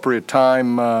an appropriate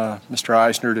time, Mr.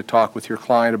 Eisner, to talk with your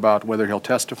client about whether he'll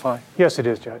testify? Yes, it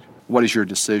is, Judge. What is your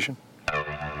decision?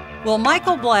 Will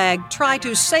Michael Blagg try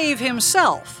to save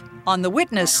himself on the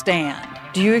witness stand?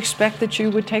 Do you expect that you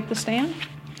would take the stand?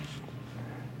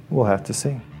 We'll have to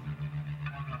see.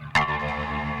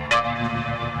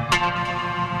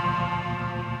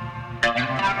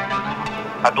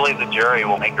 I believe the jury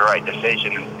will make the right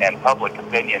decision, and public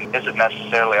opinion isn't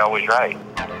necessarily always right.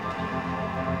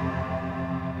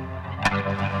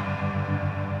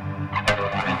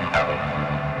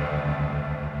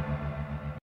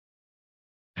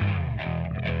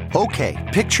 Okay,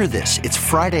 picture this. It's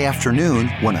Friday afternoon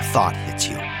when a thought hits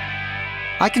you.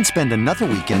 I can spend another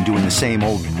weekend doing the same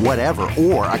old whatever,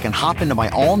 or I can hop into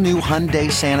my all-new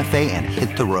Hyundai Santa Fe and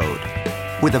hit the road.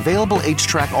 With available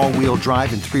H-Track all-wheel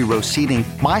drive and 3-row seating,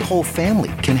 my whole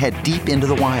family can head deep into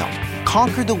the wild.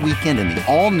 Conquer the weekend in the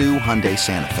all-new Hyundai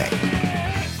Santa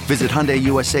Fe. Visit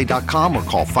HyundaiUSA.com or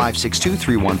call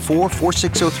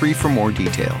 562-314-4603 for more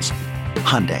details.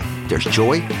 Hyundai, there's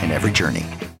joy in every journey.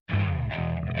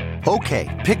 Okay,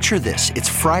 picture this. It's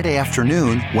Friday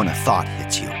afternoon when a thought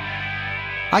hits you.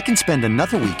 I can spend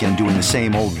another weekend doing the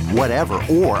same old whatever,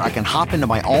 or I can hop into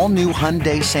my all-new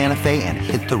Hyundai Santa Fe and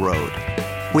hit the road.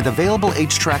 With available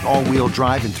H-Track all-wheel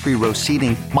drive and 3-row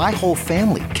seating, my whole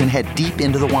family can head deep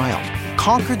into the wild.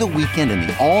 Conquer the weekend in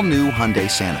the all-new Hyundai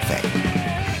Santa Fe.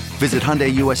 Visit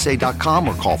HyundaiUSA.com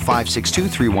or call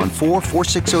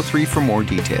 562-314-4603 for more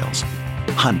details.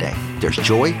 Hyundai, there's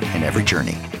joy in every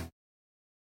journey.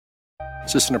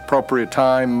 Is this an appropriate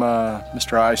time,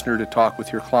 Mr. Eisner, to talk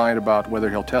with your client about whether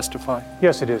he'll testify?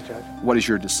 Yes, it is, Judge. What is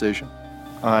your decision?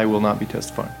 I will not be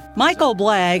testifying. Michael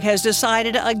Blagg has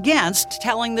decided against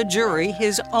telling the jury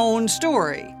his own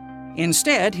story.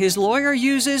 Instead, his lawyer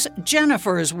uses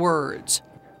Jennifer's words.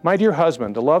 My dear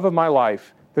husband, the love of my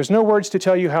life, there's no words to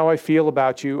tell you how I feel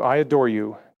about you. I adore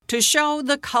you. To show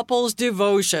the couple's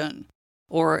devotion,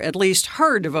 or at least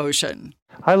her devotion.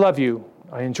 I love you.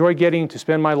 I enjoy getting to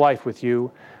spend my life with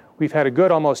you. We've had a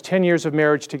good almost 10 years of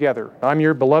marriage together. I'm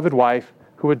your beloved wife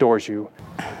who adores you.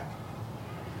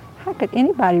 How could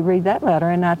anybody read that letter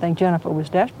and not think Jennifer was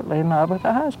desperately in love with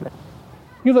her husband?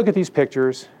 You look at these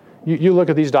pictures, you look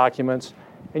at these documents,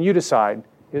 and you decide,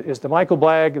 is the Michael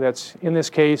Blagg that's in this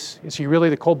case, is he really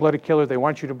the cold-blooded killer they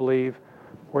want you to believe?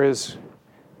 Or is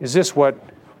this what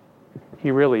he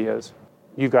really is?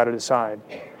 You've got to decide.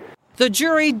 The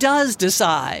jury does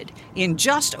decide in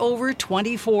just over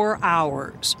 24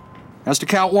 hours. As to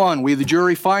count one, we, the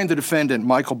jury, find the defendant,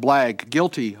 Michael Blagg,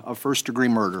 guilty of first-degree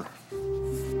murder.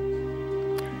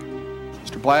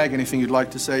 Mr. Blagg, anything you'd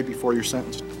like to say before you're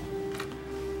sentenced?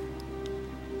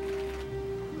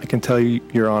 I can tell you,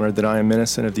 Your Honor, that I am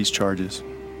innocent of these charges,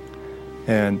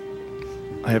 and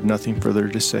I have nothing further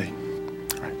to say.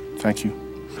 All right, thank you.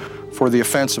 For the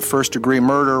offense of first-degree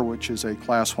murder, which is a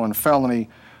Class 1 felony,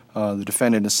 the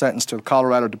defendant is sentenced to the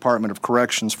Colorado Department of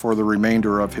Corrections for the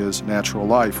remainder of his natural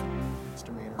life.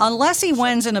 Unless he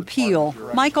wins an appeal,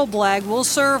 Michael Blagg will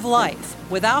serve life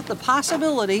without the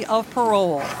possibility of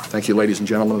parole. Thank you, ladies and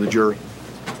gentlemen of the jury.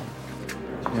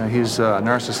 Yeah, he's a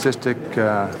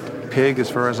narcissistic pig as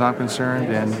far as I'm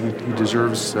concerned, and he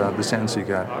deserves the sentence he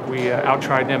got. We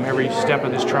out-tried him every step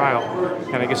of this trial,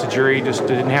 and I guess the jury just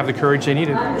didn't have the courage they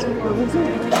needed.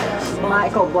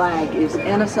 Michael Blagg is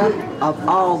innocent of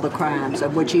all the crimes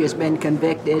of which he has been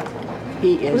convicted.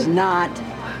 He is not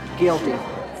guilty.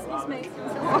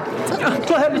 I'm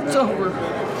glad it's over.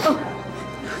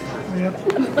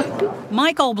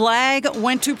 Michael Blagg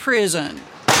went to prison.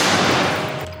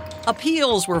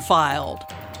 Appeals were filed.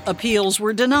 Appeals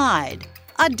were denied.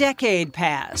 A decade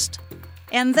passed.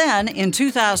 And then, in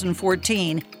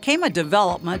 2014, came a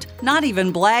development not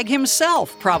even Blagg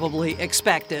himself probably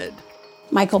expected.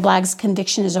 Michael Blagg's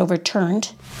conviction is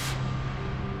overturned.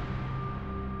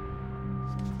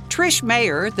 Trish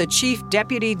Mayer, the Chief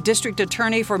Deputy District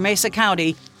Attorney for Mesa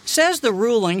County, says the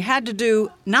ruling had to do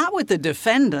not with the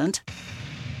defendant,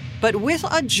 but with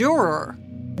a juror.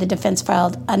 The defense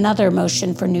filed another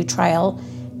motion for new trial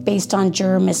based on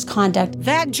juror misconduct.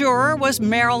 That juror was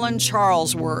Marilyn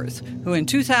Charlesworth, who in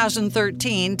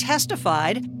 2013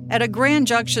 testified at a Grand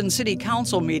Junction City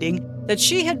Council meeting that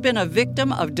she had been a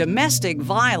victim of domestic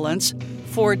violence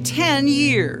for 10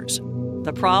 years.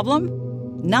 The problem?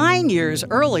 9 years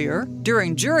earlier,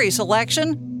 during jury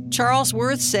selection,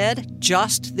 Charlesworth said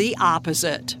just the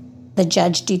opposite. The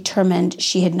judge determined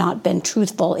she had not been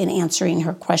truthful in answering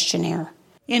her questionnaire.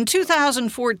 In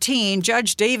 2014,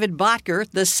 Judge David Botker,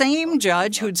 the same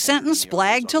judge who'd sentenced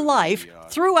Blagg to life,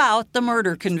 threw out the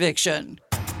murder conviction,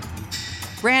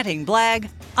 granting Blagg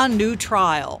a new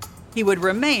trial. He would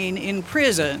remain in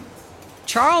prison.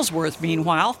 Charlesworth,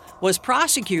 meanwhile, was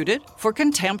prosecuted for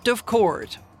contempt of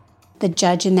court. The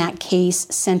judge in that case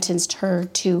sentenced her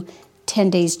to 10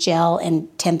 days jail and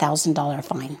 $10,000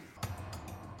 fine.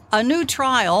 A new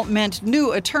trial meant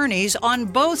new attorneys on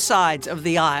both sides of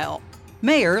the aisle.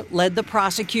 Mayer led the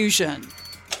prosecution.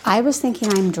 I was thinking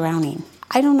I'm drowning.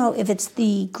 I don't know if it's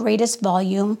the greatest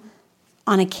volume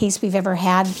on a case we've ever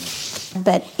had,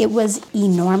 but it was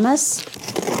enormous,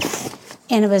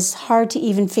 and it was hard to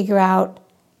even figure out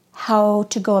how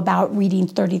to go about reading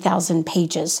 30,000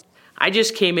 pages. I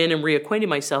just came in and reacquainted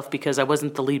myself because I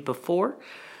wasn't the lead before,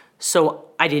 so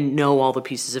I didn't know all the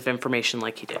pieces of information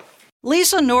like he did.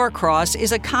 Lisa Norcross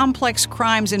is a complex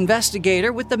crimes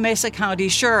investigator with the Mesa County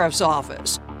Sheriff's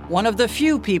Office, one of the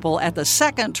few people at the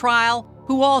second trial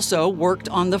who also worked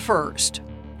on the first.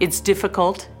 It's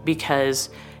difficult because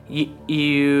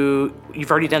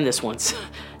you've already done this once.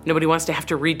 Nobody wants to have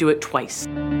to redo it twice.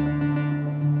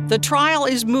 The trial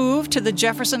is moved to the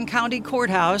Jefferson County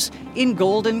Courthouse in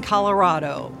Golden,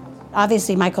 Colorado.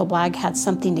 Obviously, Michael Blagg had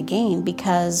something to gain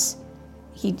because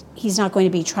he's not going to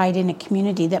be tried in a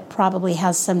community that probably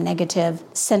has some negative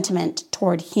sentiment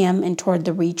toward him and toward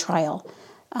the retrial.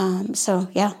 So,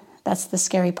 yeah, that's the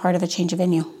scary part of a change of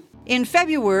venue. In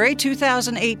February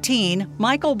 2018,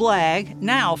 Michael Blagg,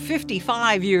 now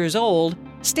 55 years old,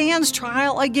 stands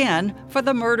trial again for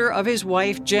the murder of his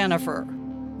wife, Jennifer.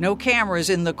 No cameras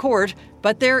in the court,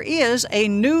 but there is a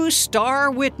new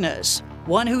star witness,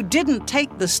 one who didn't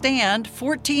take the stand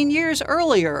 14 years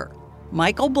earlier,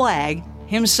 Michael Blagg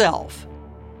himself.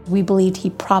 We believed he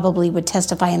probably would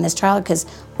testify in this trial because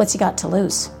what's he got to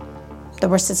lose? The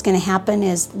worst that's going to happen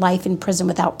is life in prison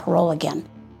without parole again.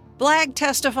 Blagg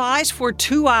testifies for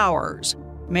 2 hours.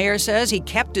 Mayer says he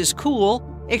kept his cool,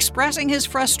 expressing his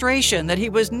frustration that he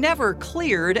was never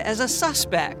cleared as a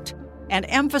suspect and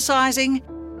emphasizing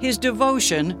his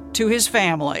devotion to his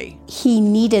family. He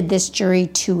needed this jury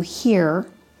to hear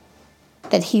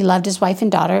that he loved his wife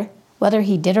and daughter. Whether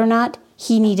he did or not,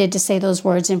 he needed to say those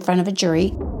words in front of a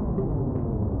jury.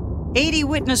 80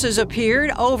 witnesses appeared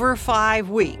over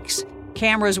 5 weeks.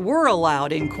 Cameras were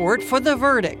allowed in court for the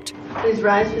verdict. Please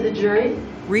rise for the jury.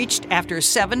 Reached after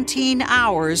 17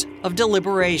 hours of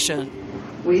deliberation.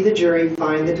 We, the jury,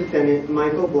 find the defendant,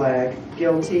 Michael Blagg,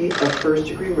 guilty of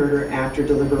first-degree murder after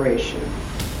deliberation.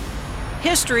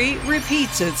 History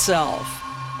repeats itself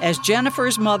as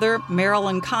Jennifer's mother,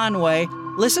 Marilyn Conway,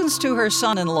 listens to her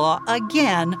son-in-law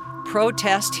again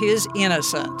protest his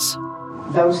innocence.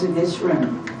 those in this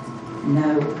room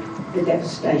know the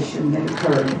devastation that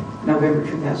occurred November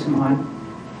 2001.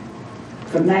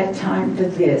 From that time to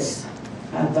this,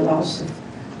 the loss of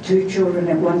 2 children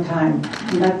at one time,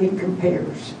 nothing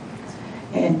compares.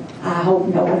 And I hope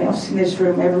no one else in this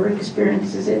room ever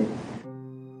experiences it.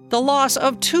 The loss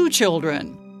of 2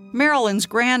 children. Marilyn's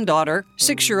granddaughter,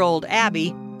 6-year-old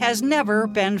Abby, has never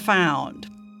been found.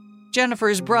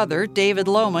 Jennifer's brother, David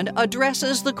Lohman,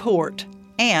 addresses the court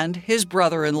and his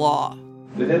brother-in-law.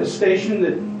 The devastation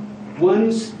that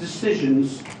one's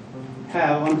decisions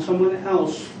have on someone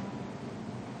else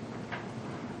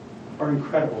are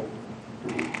incredible.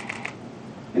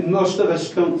 And most of us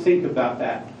don't think about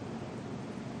that.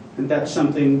 And that's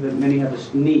something that many of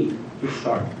us need to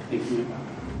start thinking about.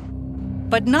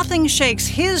 But nothing shakes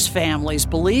his family's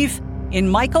belief in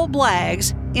Michael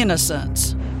Blagg's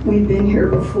innocence. We've been here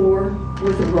before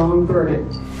with a wrong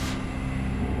verdict.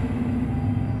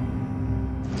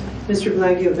 Mr.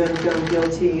 Blagg, you have been found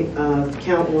guilty of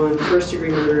count 1, first-degree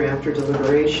murder after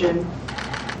deliberation.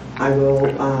 I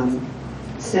will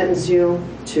sentence you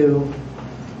to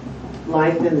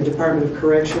life in the Department of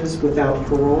Corrections without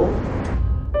parole.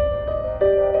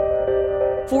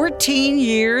 14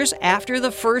 years after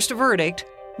the first verdict,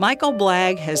 Michael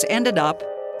Blagg has ended up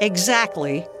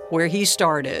exactly where he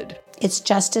started. It's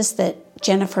justice that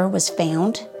Jennifer was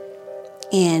found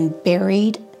and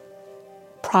buried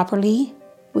properly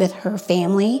with her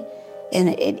family. And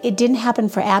it didn't happen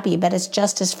for Abby, but it's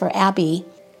justice for Abby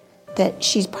that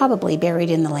she's probably buried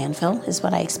in the landfill, is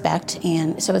what I expect.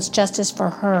 And so it's justice for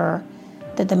her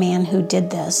that the man who did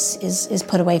this is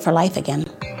put away for life again.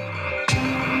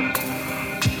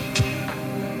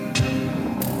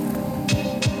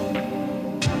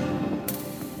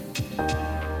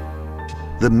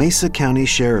 The Mesa County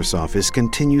Sheriff's Office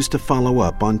continues to follow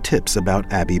up on tips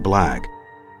about Abby Blagg.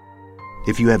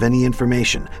 If you have any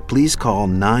information, please call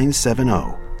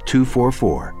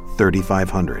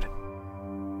 970-244-3500.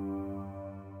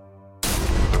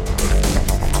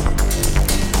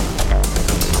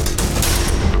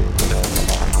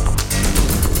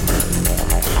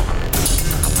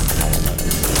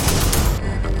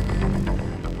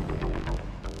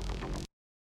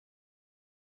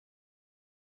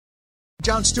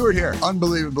 Jon Stewart here.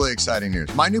 Unbelievably exciting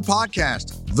news. My new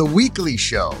podcast, The Weekly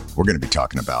Show. We're going to be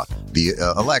talking about the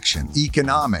election,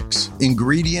 economics,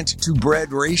 ingredient to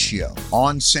bread ratio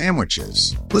on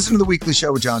sandwiches. Listen to The Weekly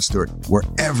Show with Jon Stewart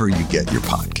wherever you get your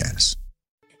podcasts.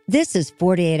 This is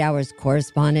 48 Hours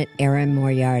correspondent Erin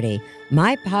Moriarty.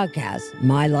 My podcast,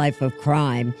 My Life of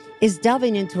Crime, is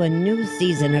delving into a new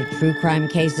season of true crime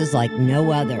cases like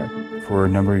no other. For a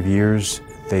number of years,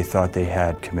 they thought they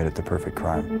had committed the perfect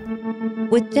crime.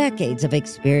 With decades of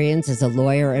experience as a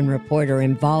lawyer and reporter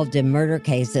involved in murder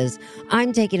cases,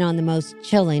 I'm taking on the most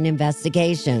chilling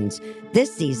investigations.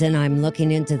 This season, I'm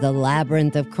looking into the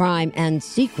labyrinth of crime and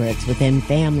secrets within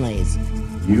families.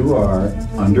 You are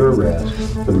under arrest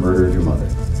for the murder of your mother.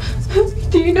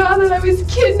 Do you know that I was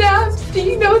kidnapped? Do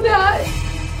you know that?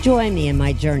 Join me in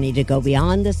my journey to go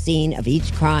beyond the scene of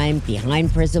each crime,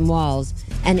 behind prison walls,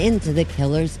 and into the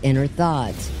killer's inner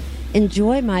thoughts.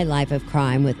 Enjoy My Life of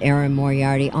Crime with Erin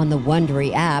Moriarty on the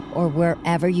Wondery app or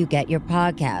wherever you get your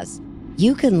podcasts.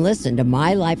 You can listen to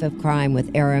My Life of Crime with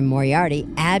Erin Moriarty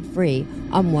ad-free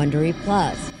on Wondery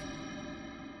Plus.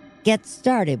 Get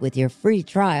started with your free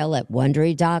trial at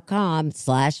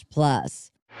Wondery.com/plus.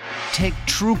 Take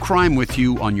true crime with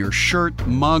you on your shirt,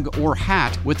 mug, or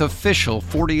hat with official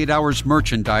 48 Hours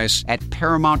merchandise at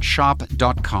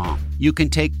ParamountShop.com. You can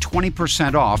take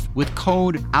 20% off with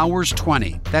code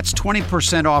HOURS20. That's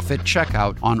 20% off at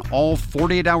checkout on all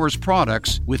 48 Hours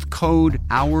products with code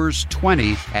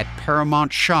HOURS20 at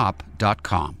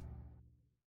ParamountShop.com.